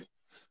I do.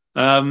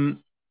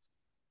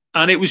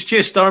 And it was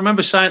just, I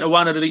remember saying to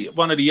one of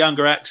the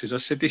younger actors, I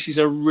said, this is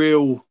a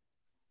real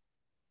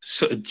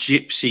sort of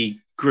gypsy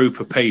group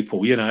of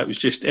people. You know, it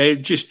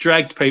just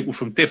dragged people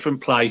from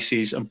different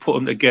places and put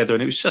them together.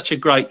 And it was such a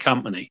great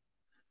company.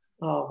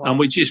 Oh, wow. And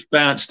we just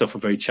bounced off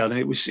of each other.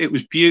 And it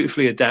was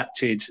beautifully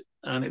adapted,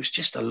 and it was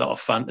just a lot of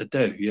fun to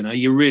do. You know,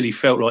 you really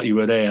felt like you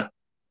were there.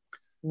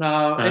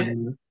 No.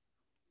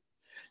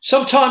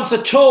 Sometimes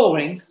the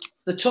touring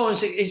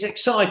is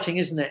exciting,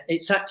 isn't it?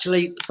 It's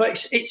actually,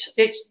 but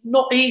it's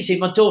not easy.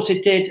 My daughter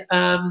did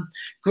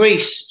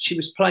Grease. She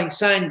was playing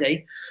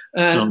Sandy,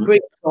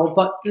 Grease,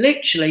 but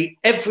literally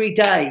every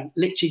day,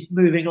 literally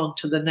moving on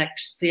to the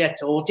next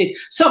theatre, or did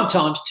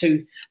sometimes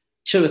two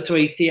or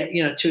three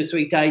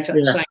days at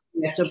the same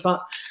theatre.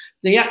 But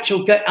the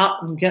actual get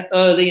up and get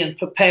early and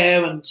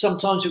prepare, and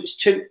sometimes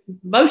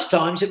most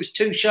times it was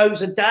 2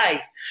 shows a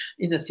day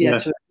in the theatre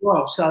as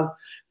well. So.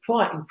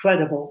 Quite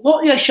incredible.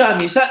 What you're showing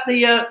me, is that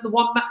the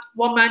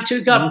one man,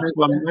 two governors?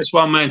 That's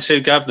One Man,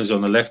 Two Governors on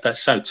the left.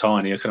 That's so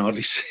tiny I can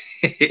hardly see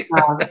it.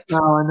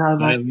 No, I know,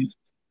 mate.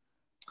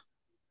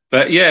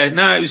 But yeah,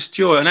 no, it was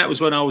joy, and that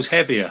was when I was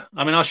heavier.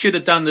 I mean, I should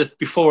have done the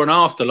before and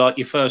after, like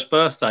your first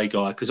birthday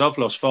guy, because I've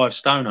lost 5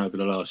 stone over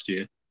the last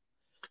year.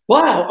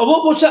 Wow. And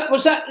what was that?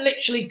 Was that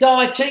literally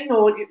dieting,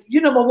 or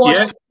you know, my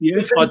wife?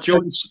 Yeah. I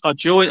joined.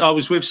 I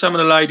was with some of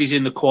the ladies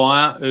in the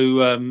choir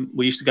who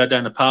we used to go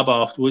down the pub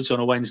afterwards on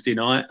a Wednesday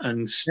night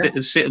and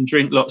sit and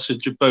drink lots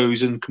of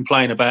booze and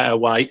complain about our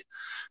weight,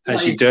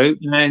 as you do.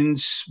 And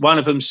one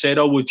of them said,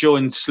 "Oh, we've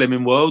joined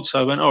Slimming World," so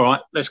I went, "All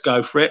right, let's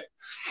go for it."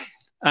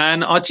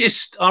 And I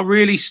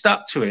really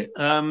stuck to it.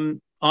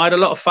 I had a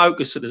lot of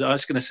focus.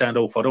 It's going to sound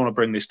awful. I don't want to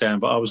bring this down,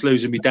 but I was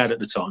losing my dad at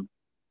the time.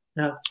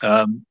 Yeah.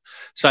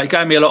 So it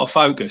gave me a lot of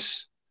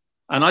focus,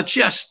 and I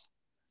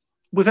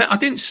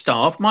didn't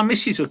starve. My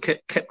missus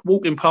kept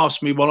walking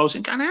past me while I was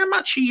going, "How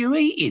much are you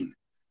eating?"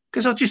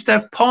 Because I just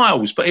have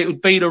piles, but it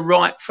would be the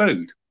right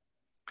food.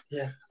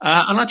 Yeah.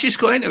 And I just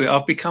got into it.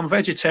 I've become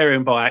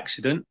vegetarian by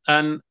accident,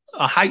 and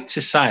I hate to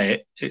say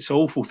it. It's an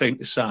awful thing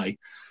to say.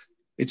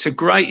 It's a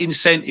great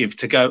incentive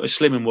to go to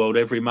Slimming World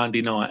every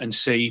Monday night and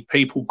see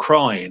people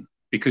crying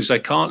because they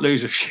can't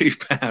lose a few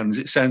pounds.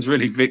 It sounds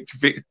really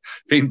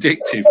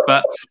vindictive,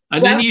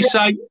 then you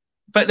say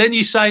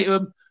to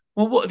them,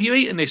 "Well, what have you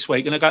eaten this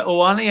week?" And I go, "Oh,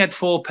 I only had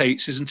 4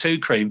 pizzas and 2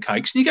 cream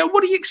cakes." And you go,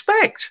 "What do you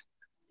expect?"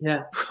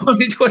 Yeah. What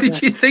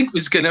did you think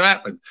was going to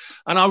happen?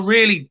 And I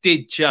really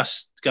did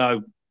just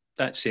go,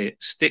 "That's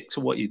it. Stick to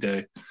what you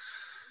do."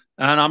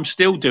 And I'm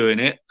still doing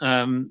it.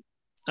 And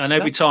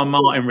every time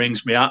Martin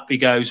rings me up, he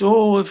goes,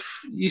 "Oh,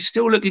 if you're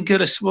still looking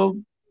good," I said, "Well,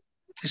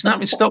 there's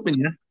nothing stopping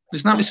you.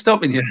 There's nothing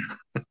stopping you."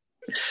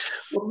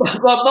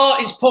 Well,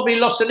 Martin's probably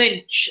lost an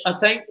inch. I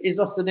think he's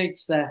lost an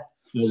inch there.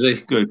 Was he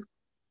good?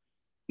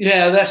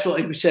 Yeah, that's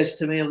what he says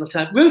to me all the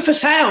time.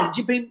 Rufus Hound,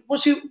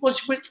 was you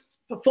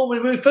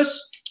performing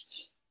Rufus?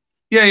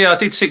 Yeah, I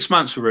did 6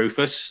 months for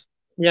Rufus.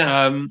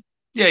 Yeah,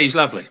 he's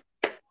lovely.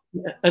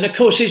 Yeah. And of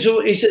course, he's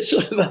actually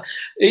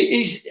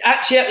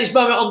at this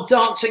moment on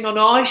Dancing on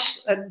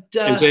Ice. And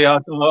is he? I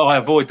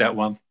avoid that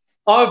one.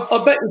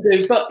 I bet you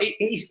do. But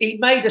he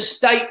made a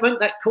statement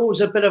that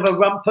caused a bit of a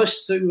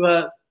rumpus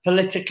through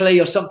politically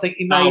or something.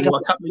 He made a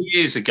couple of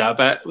years ago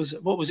about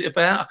what was it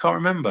about? I can't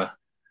remember.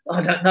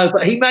 I don't know,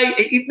 but he made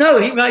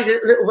a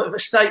little bit of a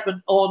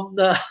statement on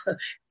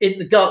in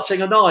the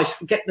Dancing on Ice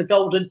for getting the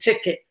golden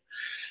ticket,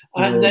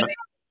 and then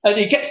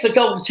he gets the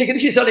golden ticket.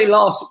 This is only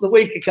the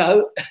week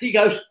ago. He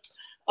goes,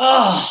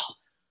 "Oh,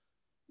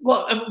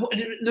 what?"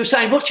 And they're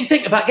saying, "What do you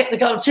think about getting the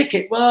golden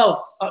ticket?"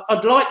 Well,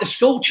 I'd like the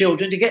school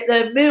children to get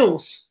their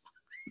meals.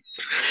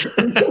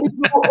 I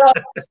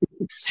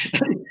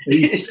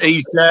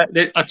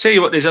tell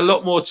you what, there's a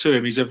lot more to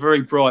him. He's a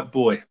very bright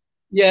boy.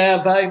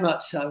 Yeah, very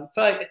much so.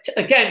 Very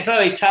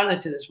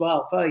talented as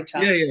well. Very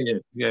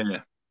talented. Yeah.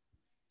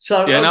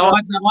 So yeah, no,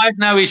 I have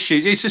no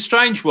issues. It's a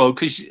strange world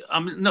because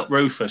I'm not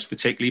Rufus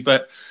particularly,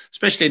 but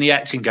especially in the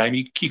acting game,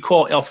 you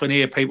quite often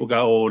hear people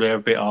go, "Oh, they're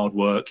a bit hard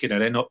work. You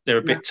know, they're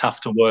a bit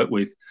tough to work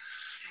with."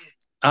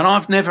 And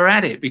I've never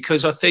had it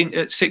because I think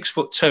at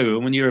 6'2",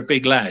 and when you're a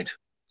big lad,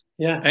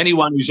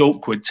 anyone who's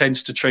awkward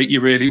tends to treat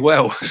you really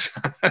well.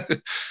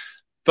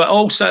 But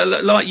also,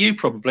 like you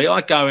probably,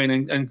 I go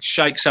in and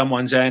shake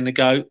someone's hand and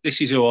go,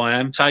 "This is who I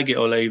am. Take it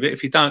or leave it.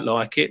 If you don't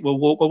like it, we'll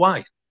walk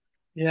away."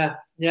 Yeah,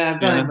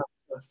 very much.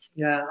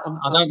 Yeah,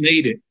 I don't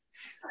need it.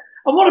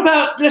 And what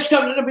about?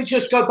 Let me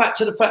just go back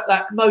to the fact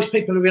that most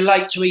people who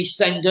relate to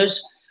EastEnders.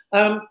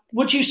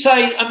 Would you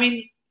say? I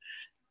mean,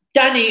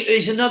 Danny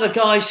is another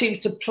guy who seems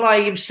to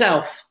play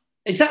himself.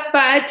 Is that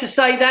bad to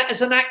say that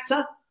as an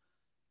actor?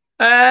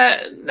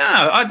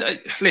 No,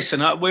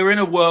 listen, we're in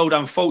a world,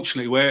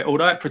 unfortunately, where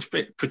although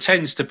it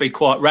pretends to be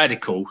quite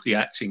radical, the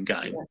acting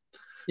game,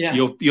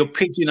 you're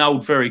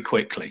pigeonholed very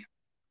quickly.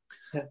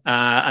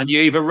 And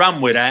you either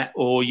run with that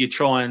or you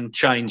try and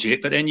change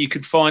it, but then you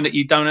could find that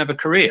you don't have a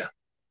career.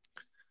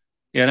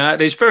 You know,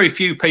 there's very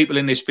few people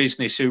in this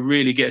business who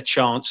really get a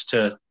chance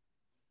to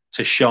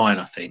shine,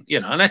 I think. You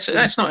know, and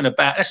that's not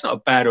a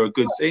bad or a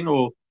good thing,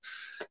 or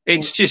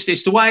it's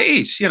the way it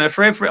is. You know,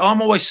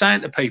 I'm always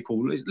saying to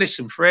people,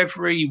 listen, for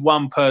every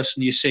one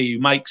person you see who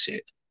makes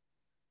it,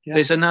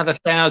 there's another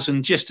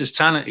 1,000 just as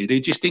talented who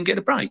just didn't get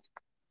a break.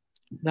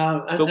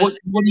 No, but what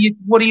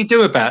do you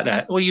do about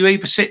that? Well, you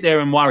either sit there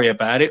and worry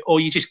about it, or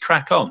you just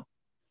crack on.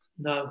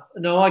 No,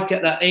 I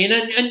get that,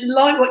 Ian. And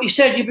like what you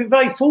said, you've been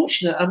very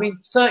fortunate. I mean,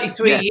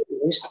 33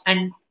 years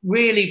and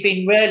really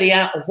been rarely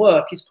out of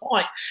work is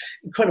quite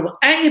incredible.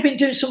 And you've been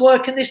doing some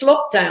work in this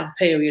lockdown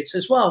periods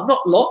as well.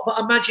 Not a lot, but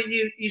I imagine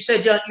you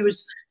said you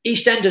was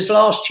EastEnders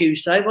last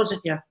Tuesday,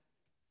 wasn't you?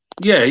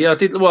 Yeah, I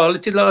did. Well,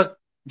 was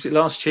it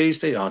last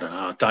Tuesday? I don't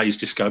know. Days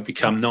just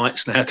become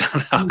nights now. I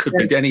don't know. It could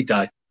be any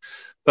day.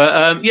 But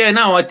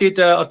I did.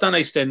 I've done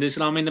EastEnders,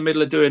 and I'm in the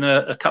middle of doing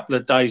a couple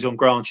of days on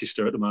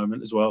Grantchester at the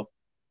moment as well.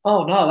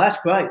 Oh no, that's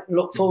great.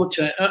 Look forward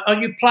to it. Are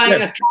you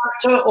playing a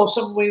character or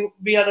someone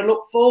we had to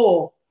look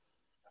for?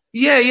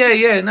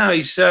 Yeah. No,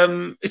 it's a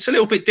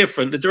little bit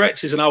different. The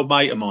director's an old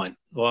mate of mine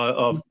who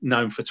I've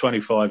known for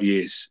 25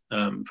 years.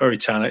 Very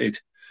talented,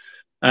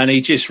 and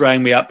he just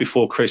rang me up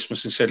before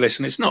Christmas and said,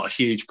 "Listen, it's not a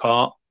huge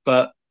part,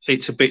 but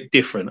it's a bit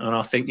different, and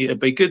I think it'd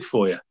be good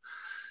for you."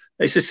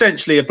 It's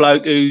essentially a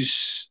bloke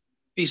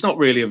he's not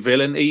really a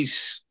villain.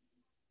 He's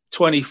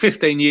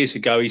 15 years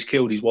ago, he's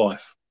killed his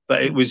wife,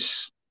 but it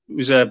was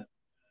an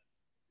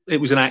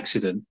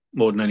accident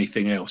more than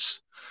anything else.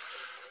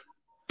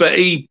 But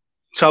he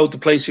told the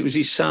police it was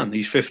his son,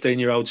 his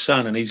 15-year-old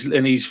son, and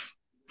he's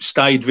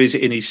stayed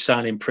visiting his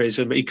son in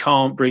prison, but he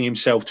can't bring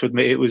himself to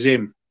admit it was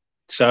him.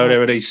 So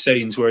there are these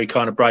scenes where he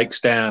kind of breaks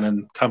down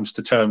and comes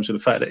to terms with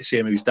the fact that it's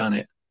him who's done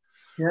it.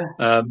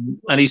 Yeah.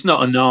 And he's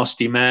not a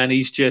nasty man.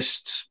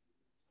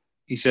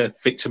 He's a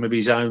victim of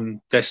his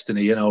own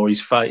destiny, you know, or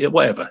his fate,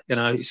 whatever, you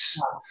know.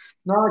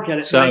 No, I get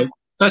it. So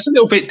that's a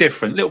little bit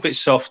different, a little bit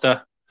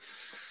softer.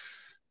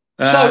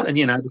 And,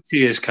 you know, the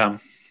tears come.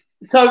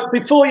 So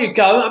before you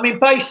go, I mean,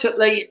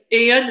 basically,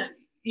 Ian,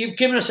 you've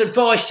given us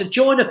advice to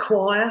join a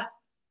choir.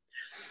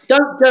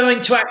 Don't go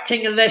into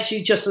acting unless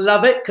you just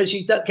love it, because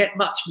you don't get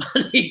much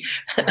money.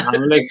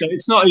 Listen,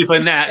 it's not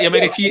even that. I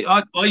mean,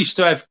 I used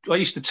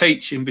to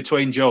teach in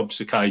between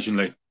jobs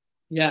occasionally.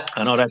 Yeah.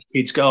 And I'd have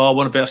kids go, I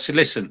want to be. I said,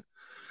 listen,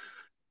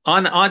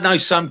 I know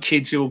some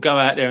kids who will go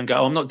out there and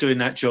go, I'm not doing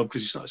that job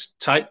because it's not.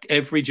 Take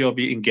every job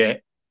you can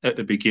get at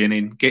the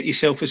beginning, get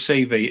yourself a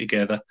CV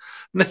together.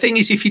 And the thing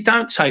is, if you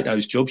don't take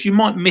those jobs, you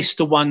might miss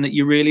the one that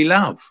you really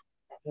love.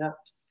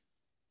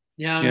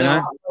 Yeah,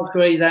 I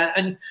agree that,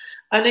 and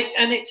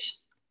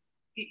it's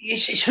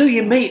who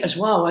you meet as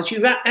well. As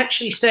you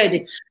actually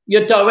said,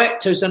 your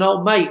director's an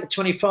old mate of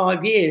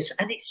 25 years,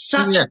 and it's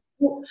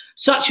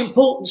such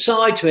important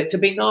side to it, to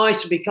be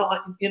nice, to be kind,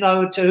 you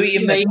know, to who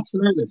you meet.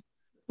 Absolutely.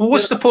 Well,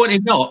 what's the point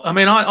in not? I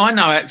mean, I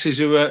know actors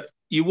who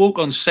you walk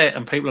on set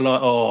and people are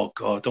like, oh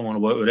God, I don't want to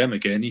work with them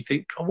again. You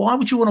think, why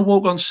would you want to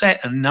walk on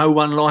set and no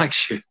one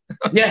likes you?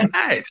 That's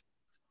mad.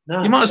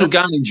 No, you might as well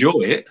go and enjoy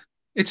it.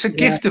 It's a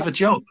gift of a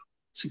job.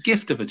 It's a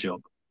gift of a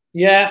job.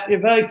 Yeah, you're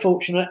very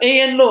fortunate.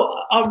 Ian,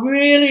 look, I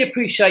really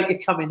appreciate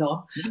you coming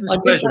on. It's a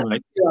pleasure,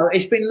 mate.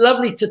 It's been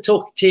lovely to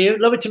talk to you.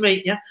 Lovely to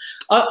meet you.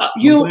 I'm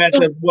glad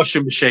the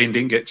washing machine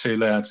didn't get too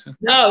loud.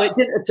 No, it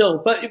didn't at all.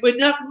 But we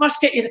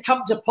must get you to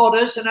come to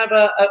Podders and have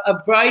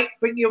a break,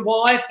 bring your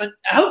wife, and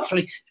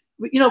hopefully,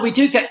 you know, we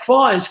do get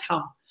choirs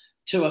come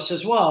to us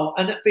as well,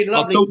 and it'd be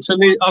lovely.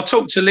 I'll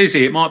talk to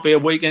Lizzie. It might be a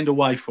weekend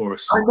away for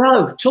us. I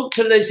know. Talk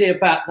to Lizzie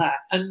about that.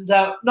 And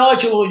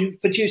Nigel, who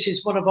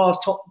produces, one of our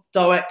top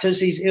directors,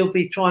 he'll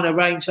be trying to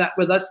arrange that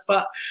with us.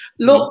 But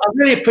look, I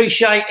really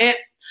appreciate it.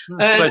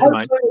 It's a pleasure,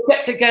 mate. We'll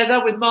get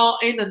together with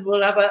Martin and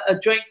we'll have a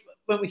drink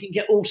when we can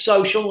get all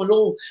social and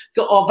all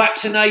got our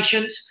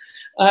vaccinations.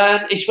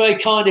 And it's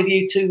very kind of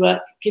you to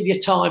give your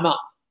time up.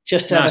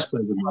 Just to have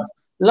pleasure, mate.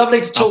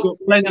 Lovely to talk. I've got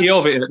plenty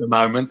of it at the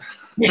moment.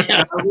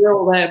 Yeah, we're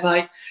all there,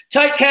 mate.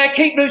 Take care.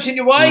 Keep losing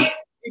your weight.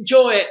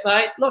 Enjoy it,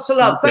 mate. Lots of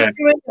love. Thank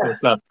you, Ian. Lots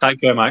of love.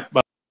 Take care, mate.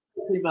 Bye.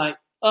 Thank you, mate.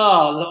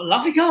 Oh,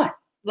 lovely guy.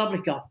 Lovely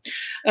guy.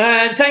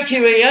 And thank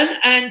you, Ian.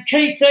 And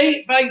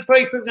Keithy, very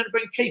briefly, we're going to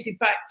bring Keithy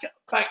back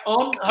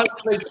on.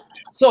 Hopefully.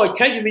 Sorry,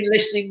 Keith, you've been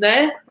listening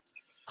there.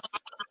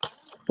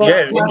 But,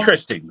 yeah,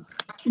 interesting.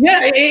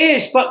 Yeah, it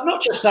is, but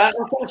not just that.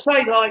 I was going to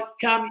say, like,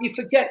 you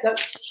forget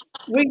that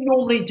we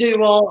normally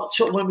do our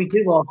when we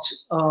do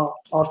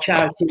our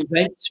charity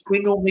events, we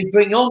normally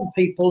bring on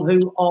people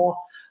who are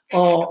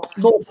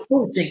more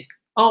sporting,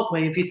 aren't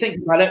we? If you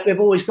think about it, we've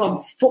always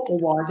gone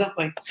football-wise, haven't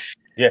we?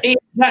 Yeah. Ian,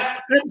 let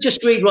me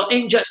just read what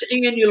Ian just.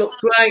 Ian, you look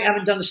great.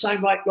 Haven't done the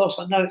same weight loss.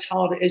 I know it's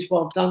hard. It is.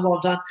 Well done.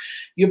 Well done.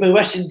 You'll be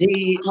resting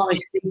Steve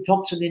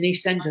Thompson in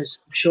EastEnders.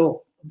 I'm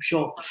sure.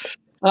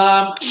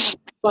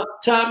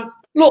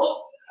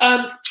 Look.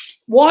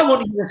 Why I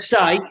wanted you to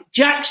stay,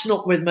 Jack's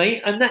not with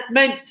me, and that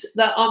meant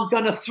that I'm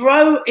going to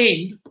throw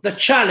in the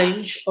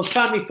challenge of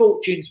Family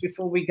Fortunes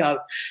before we go.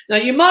 Now,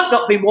 you might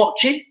not be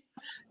watching,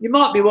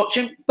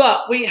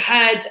 but we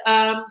had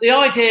the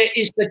idea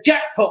is the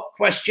jackpot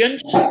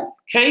questions.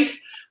 Keith,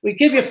 we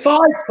give you 5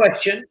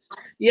 questions.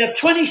 You have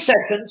 20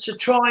 seconds to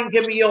try and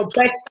give me your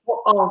best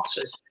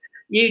answers.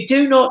 You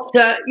do not,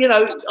 I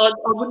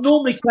would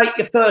normally take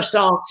your first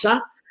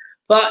answer.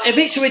 But if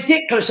it's a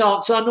ridiculous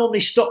answer, I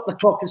normally stop the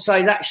clock and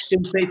say, that's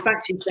stupid.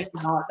 Fancy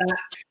second like that.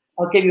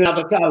 I'll give you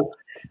another go.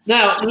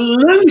 Now,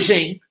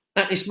 losing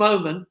at this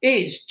moment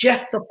is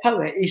Jeff the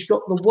Poet. He's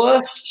got the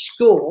worst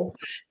score.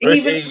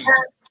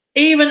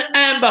 Even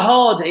Amber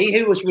Hardy,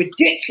 who was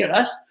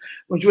ridiculous,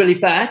 was really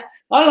bad.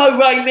 Hello,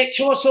 Ray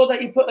Mitchell. I saw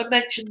that you put a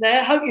mention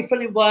there. Hope you're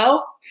feeling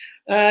well.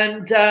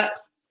 And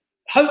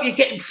hope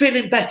you're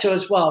feeling better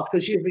as well,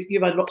 because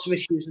you've had lots of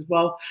issues as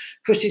well.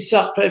 Christy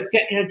Sutcliffe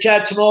getting a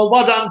jab tomorrow.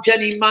 Well done,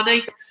 Jenny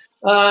Money.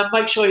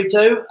 Make sure you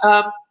do.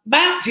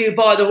 Mount View,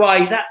 by the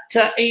way,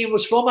 that Ian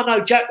was from. I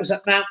know Jack was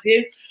at Mount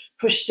View.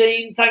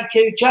 Christine, thank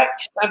you. Jack,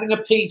 having a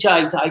PJ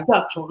day.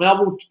 Don't talk me. I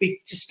will be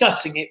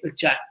discussing it with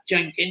Jack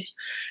Jenkins.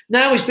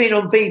 Now he's been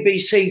on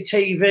BBC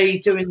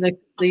TV doing the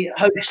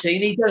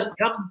hosting. He doesn't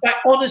come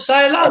back on and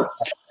say hello.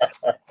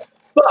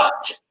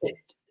 But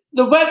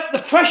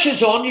the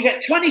pressure's on. You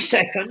get 20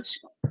 seconds.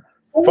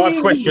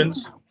 5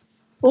 questions.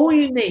 All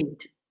you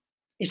need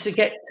is to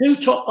get 2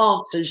 top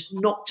answers,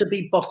 not to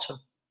be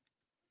bottom.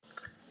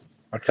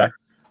 Okay.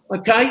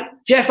 Okay.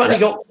 Jeff only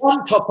got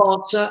 1 top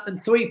answer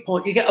and 3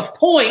 points. You get a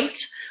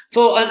point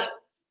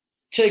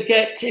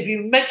if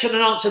you mention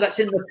an answer that's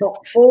in the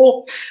top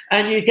 4,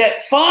 and you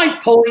get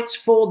 5 points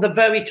for the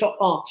very top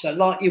answer,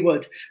 like you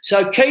would.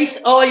 So, Keith,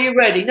 are you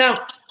ready? Now,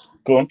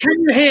 go on.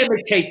 Can you hear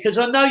me, Keith? Because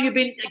I know you've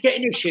been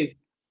getting issues.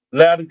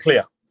 Loud and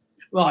clear.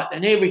 Right,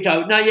 then here we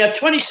go. Now you have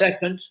 20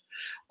 seconds.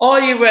 Are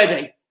you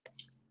ready?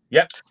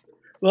 Yep.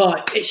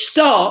 Right, it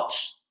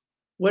starts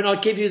when I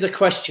give you the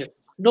question,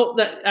 not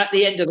at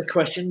the end of the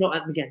question, not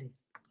at the beginning.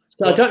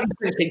 So I don't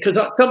think, because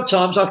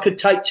sometimes I could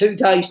take 2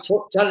 days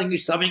telling you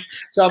something,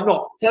 so I'm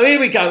not. So here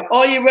we go.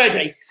 Are you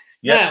ready?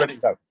 Yeah, ready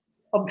to go.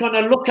 I'm going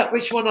to look at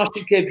which one I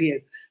should give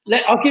you.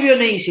 I'll give you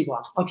an easy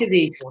one. I'll give you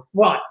the easy one.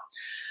 Right.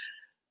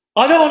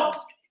 I don't want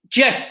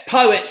Jeff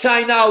Poet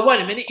saying, "No,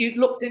 wait a minute, you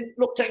looked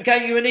and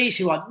gave you an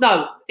easy one."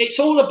 No, it's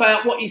all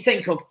about what you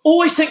think of.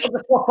 Always think of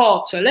the top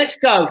answer. Let's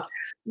go.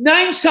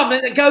 Name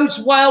something that goes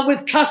well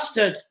with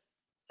custard.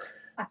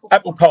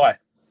 Apple pie.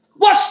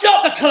 What?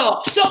 Stop the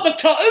clock. Stop the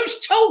clock. Who's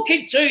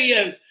talking to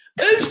you?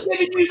 Who's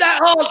giving you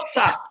that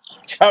answer?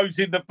 Joe's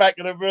in the back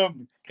of the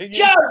room.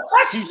 Joe,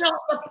 that's not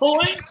the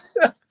point.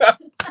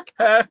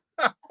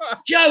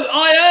 Joe,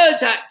 I heard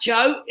that,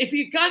 Joe. If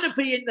you're going to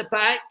be in the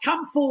back,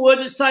 come forward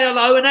and say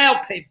hello and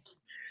help him.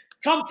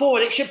 Come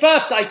forward. It's your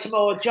birthday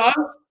tomorrow, Joe.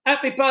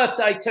 Happy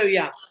birthday to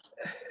you.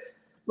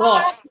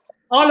 Right.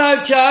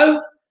 Hello,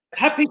 Joe.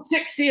 Happy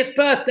 60th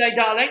birthday,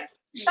 darling.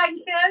 Thank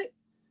you.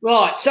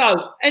 Right.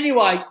 So,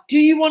 anyway, do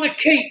you want to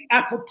keep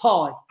apple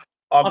pie?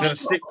 I'm going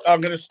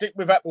to stick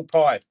with apple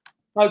pie.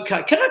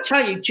 Okay. Can I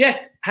tell you, Jeff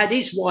had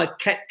his wife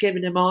kept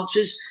giving him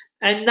answers,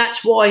 and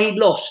that's why he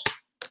lost.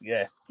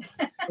 Yeah.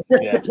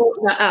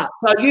 That out.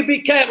 So you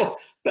be careful.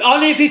 But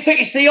only if you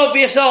think it's the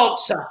obvious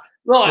answer.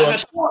 Right, I'm going to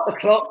start the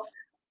clock.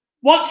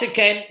 Once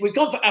again, we've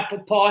gone for apple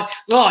pie.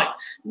 Right.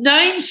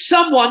 Name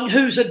someone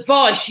whose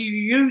advice you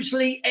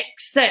usually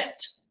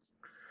accept.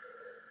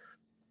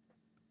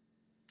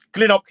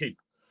 Glyn Hopkins.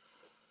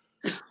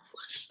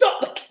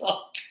 Stop the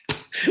clock.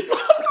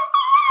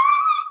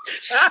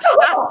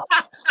 Stop.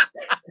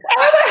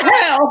 How the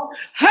hell?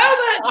 How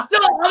that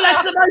stop? Oh,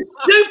 that's the most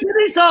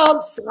stupidest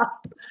answer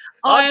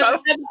I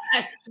have ever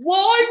had.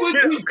 Why would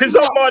you? Because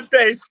on my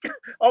desk,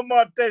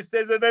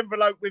 there's an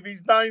envelope with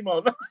his name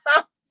on.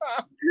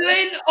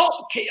 Glyn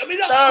Hopkins. I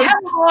mean, how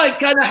am I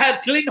going to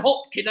have Glyn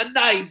Hopkins a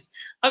name?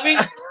 I mean,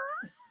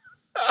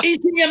 is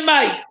he a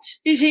mate?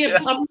 Is he? I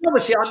mean,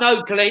 obviously, I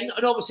know Glyn,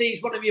 and obviously,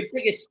 he's one of your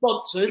biggest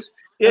sponsors.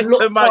 Yes,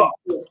 a mate.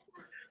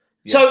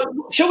 Yeah.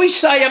 So, shall we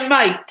say a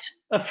mate,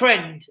 a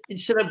friend,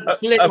 instead of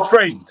Glyn a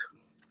friend?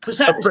 Because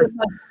that was the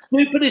most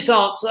stupidest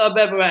answer I've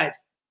ever had.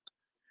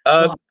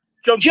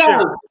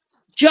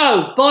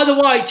 Joe, by the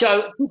way,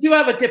 Joe, did you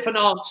have a different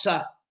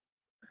answer?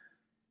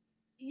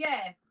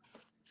 Yeah.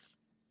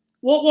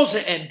 What was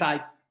it then,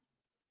 babe?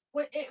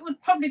 Well, it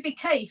would probably be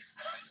Keith.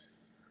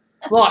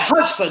 Right,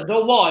 husband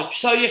or wife.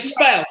 So your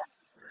spouse.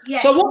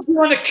 Yeah. So what do you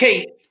want to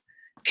keep?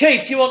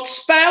 Keith, do you want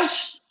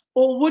spouse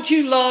or would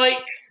you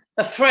like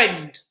a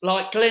friend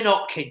like Glyn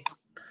Hopkins?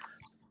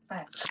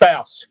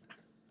 Spouse.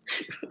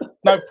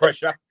 No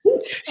pressure.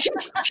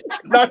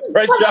 No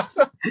pressure.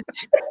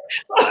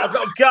 I've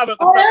got a gun at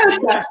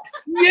the back.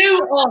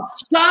 You are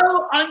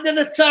so under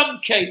the thumb,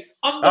 Keith.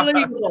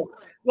 Unbelievable.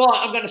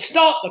 Right, I'm going to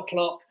start the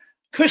clock.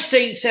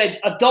 Christine said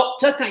a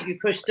doctor. Thank you,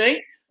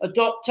 Christine. A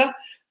doctor.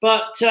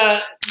 But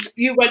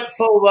you went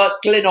for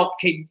Glyn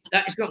Hopkins.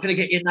 That is not going to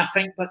get you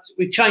nothing, but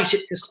we changed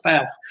it to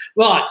spouse.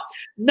 Right.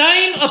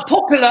 Name a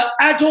popular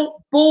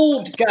adult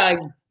board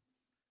game.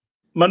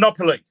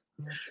 Monopoly.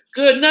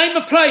 Good. Name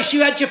a place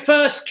you had your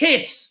first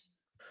kiss.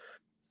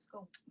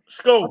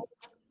 School.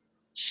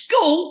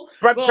 School?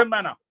 Brampton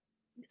Manor.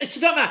 It's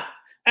not matter.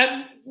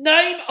 And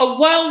name a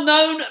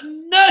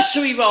well-known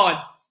nursery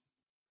rhyme.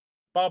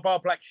 Bar Bar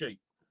Black Sheep.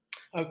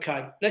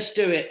 Okay, let's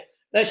do it.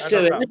 Let's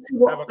do it.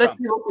 Let's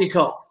see what we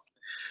got.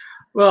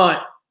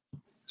 Right.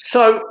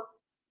 So,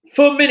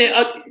 for a minute,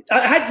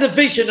 I had the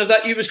vision of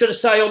that you was going to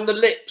say on the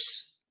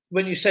lips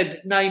when you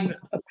said name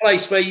a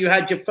place where you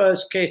had your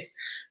first kiss.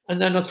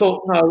 And then I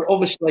thought, no,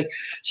 obviously.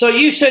 So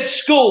you said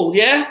school,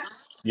 yeah?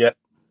 Yep.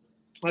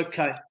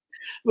 Okay.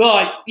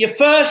 Right. Your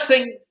first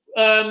thing,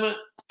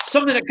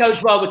 something that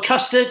goes well with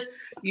custard.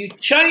 You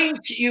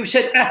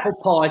said apple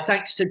pie,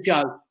 thanks to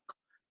Joe.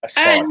 That's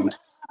fine, isn't it?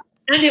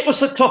 And it was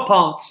the top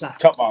answer.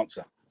 Top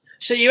answer.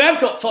 So you have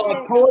got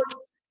 5 points.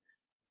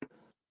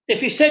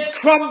 If you said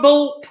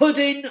crumble,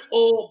 pudding,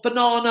 or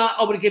banana,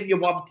 I would have given you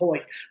 1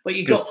 point. But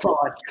you got 5.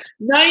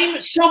 Name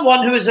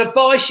someone whose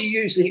advice you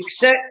usually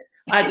accept.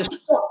 I had to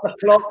stop the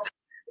clock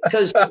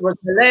because it was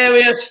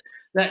hilarious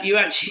that you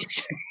actually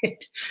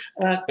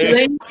said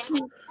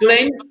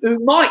Glyn, who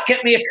might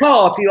get me a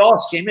car if you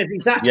ask him, if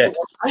he's actually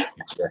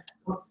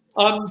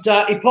and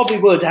he probably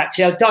would,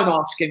 actually. I don't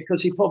ask him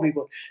because he probably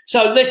would.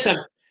 So listen,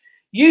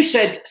 you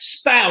said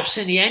spouse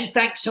in the end,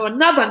 thanks to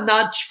another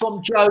nudge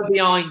from Joe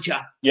behind you.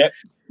 Yep.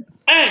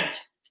 And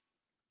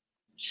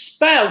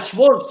spouse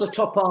was the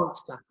top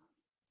answer.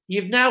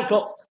 You've now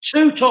got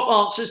 2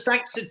 top answers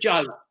thanks to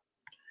Joe.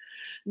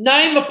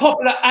 Name a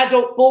popular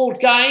adult board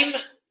game.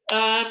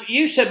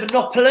 You said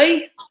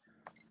Monopoly.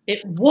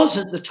 It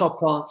wasn't the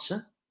top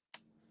answer.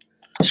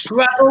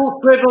 Scrabble,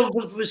 Trivial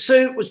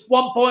Pursuit was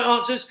 1 point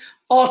answers.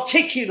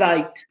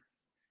 Articulate.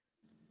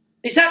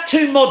 Is that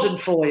too modern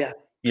for you?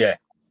 Yeah.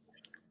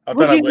 I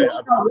don't know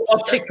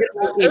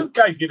where. Who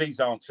gave you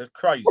these answers?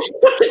 Crazy.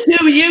 What to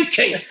do with you,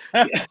 Keith?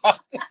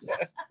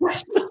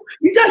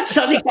 You don't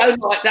suddenly go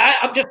like that.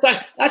 I'm just saying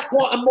that's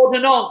quite a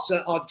modern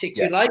answer.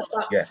 Articulate.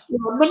 Yeah. You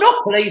know,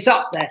 Monopoly's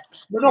up there.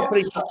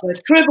 Monopoly's up there.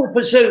 Trivial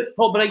Pursuit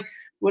probably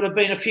would have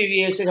been a few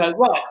years ago.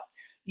 Right.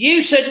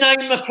 You said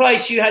name a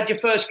place you had your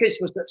first kiss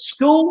was at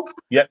school.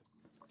 Yep.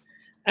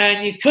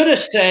 And you could have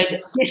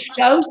said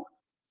disco.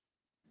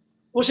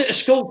 Was it a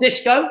school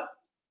disco?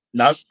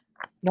 No.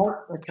 No.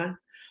 Okay.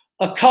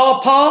 A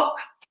car park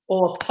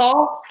or a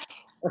park,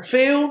 a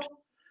field,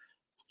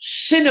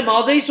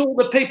 cinema. These are all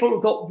the people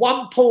who got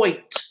 1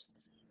 point.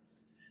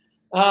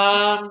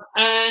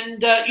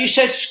 And you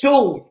said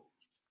school.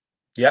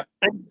 Yep.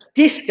 And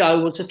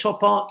disco was the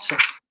top answer.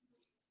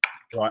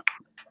 Right.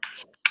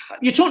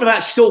 You're talking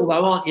about school,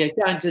 though, aren't you?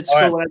 Going to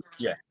school.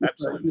 Yeah,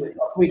 absolutely.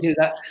 We do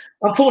that.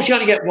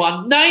 Unfortunately, you only get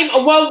 1. Name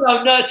a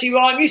well-known nursery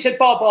rhyme. You said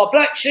Bar Bar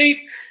Black Sheep.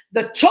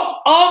 The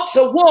top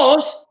answer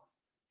was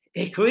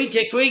Hickory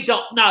Dickory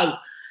Dock. No,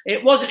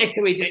 it wasn't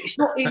Hickory Dickory. It's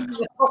not even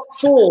the top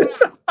 4.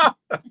 I'm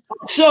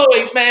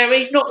sorry,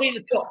 Mary, not in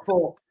the top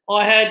 4.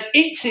 I had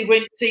Incy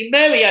Wincy,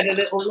 Mary Had a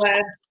Little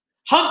Lamb,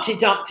 Humpty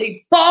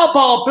Dumpty, Bar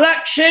Bar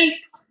Black Sheep.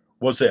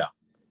 Was there?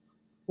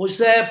 Was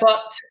there,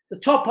 but the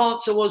top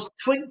answer was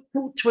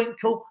Twinkle,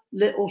 Twinkle,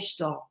 Little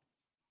Star.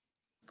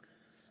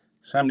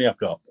 So how many I've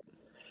got?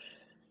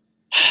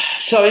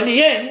 So in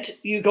the end,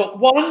 you got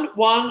 1,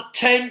 1,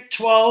 10,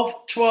 12,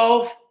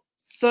 12,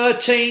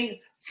 13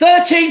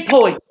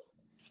 points.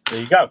 There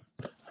you go.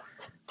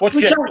 What's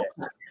We Jeff don't-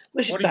 get?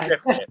 Which is What did bad.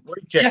 Jeff get? What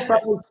did Jeff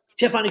get?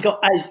 Jeff only got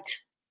 8.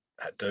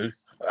 That do.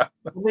 I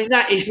mean,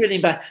 that is really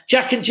bad.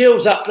 Jack and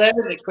Jill's up there,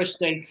 isn't it,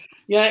 Christine?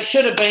 Yeah, it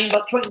should have been,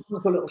 but 20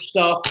 took a little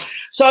star.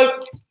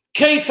 So,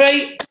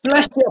 Keithy,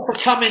 bless you for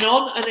coming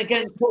on and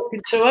again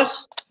talking to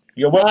us.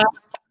 You're welcome.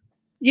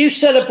 You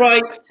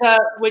celebrate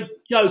with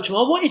Joe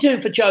tomorrow. What are you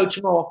doing for Joe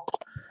tomorrow?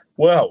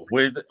 Well,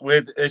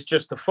 it's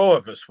just the 4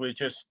 of us. We're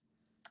just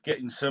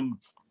getting some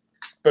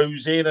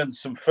booze in and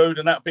some food,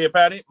 and that'll be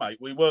about it, mate.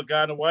 We were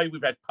going away.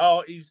 We've had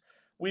parties.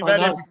 We've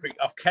had everything.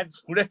 I've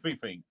cancelled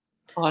everything.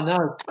 I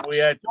know. We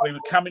were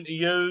coming to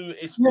you.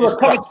 You were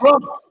coming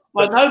from.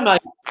 I know,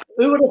 mate.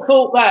 Who would have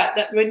thought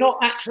that we're not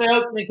actually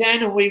open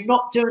again and we're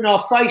not doing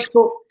our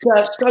Facebook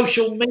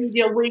social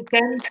media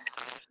weekend?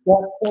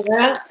 I'm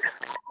going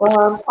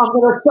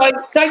to say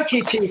thank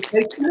you to you,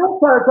 Keith, and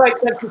also a great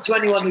thank you to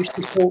anyone who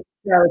supports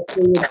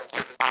charity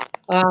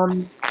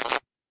and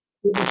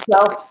with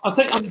myself. I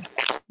think I'm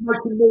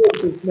making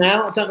noises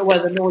now. I don't know where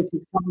the noise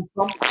is coming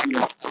from.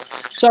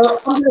 So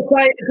I'm going to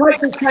say a great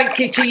big thank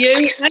you to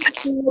you.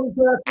 Thank you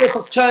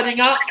for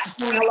turning up,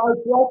 saying hello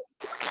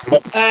to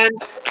us. And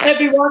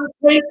everyone,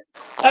 please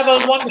have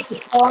a wonderful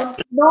time.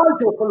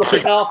 Nigel for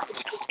looking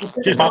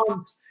after. Cheers, Mark.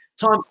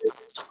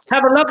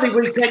 Have a lovely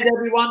weekend,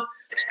 everyone.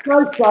 Stay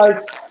safe.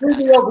 Do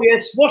the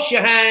obvious. Wash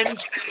your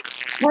hands.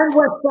 Can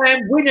West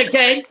Ham win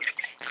again?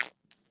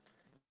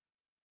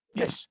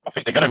 Yes, I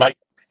think they're going to, mate.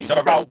 He's on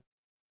a roll.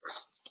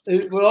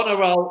 We're on a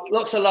roll.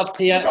 Lots of love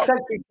to you.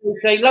 Thank you,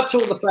 Keith. Love to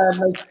all the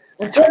family.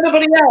 And to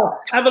everybody else,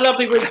 have a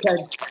lovely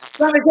weekend.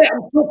 Don't forget,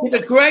 I'm talking to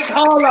Greg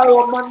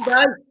Harlow on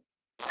Monday,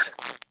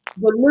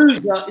 the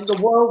loser in the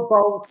World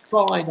Bowl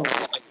final.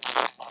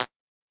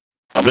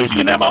 I'm losing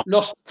you now, Mark.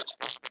 Lost.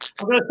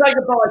 I'm going to say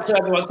goodbye to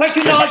everyone. Thank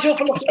you, Nigel,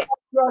 for looking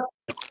after us.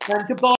 And goodbye.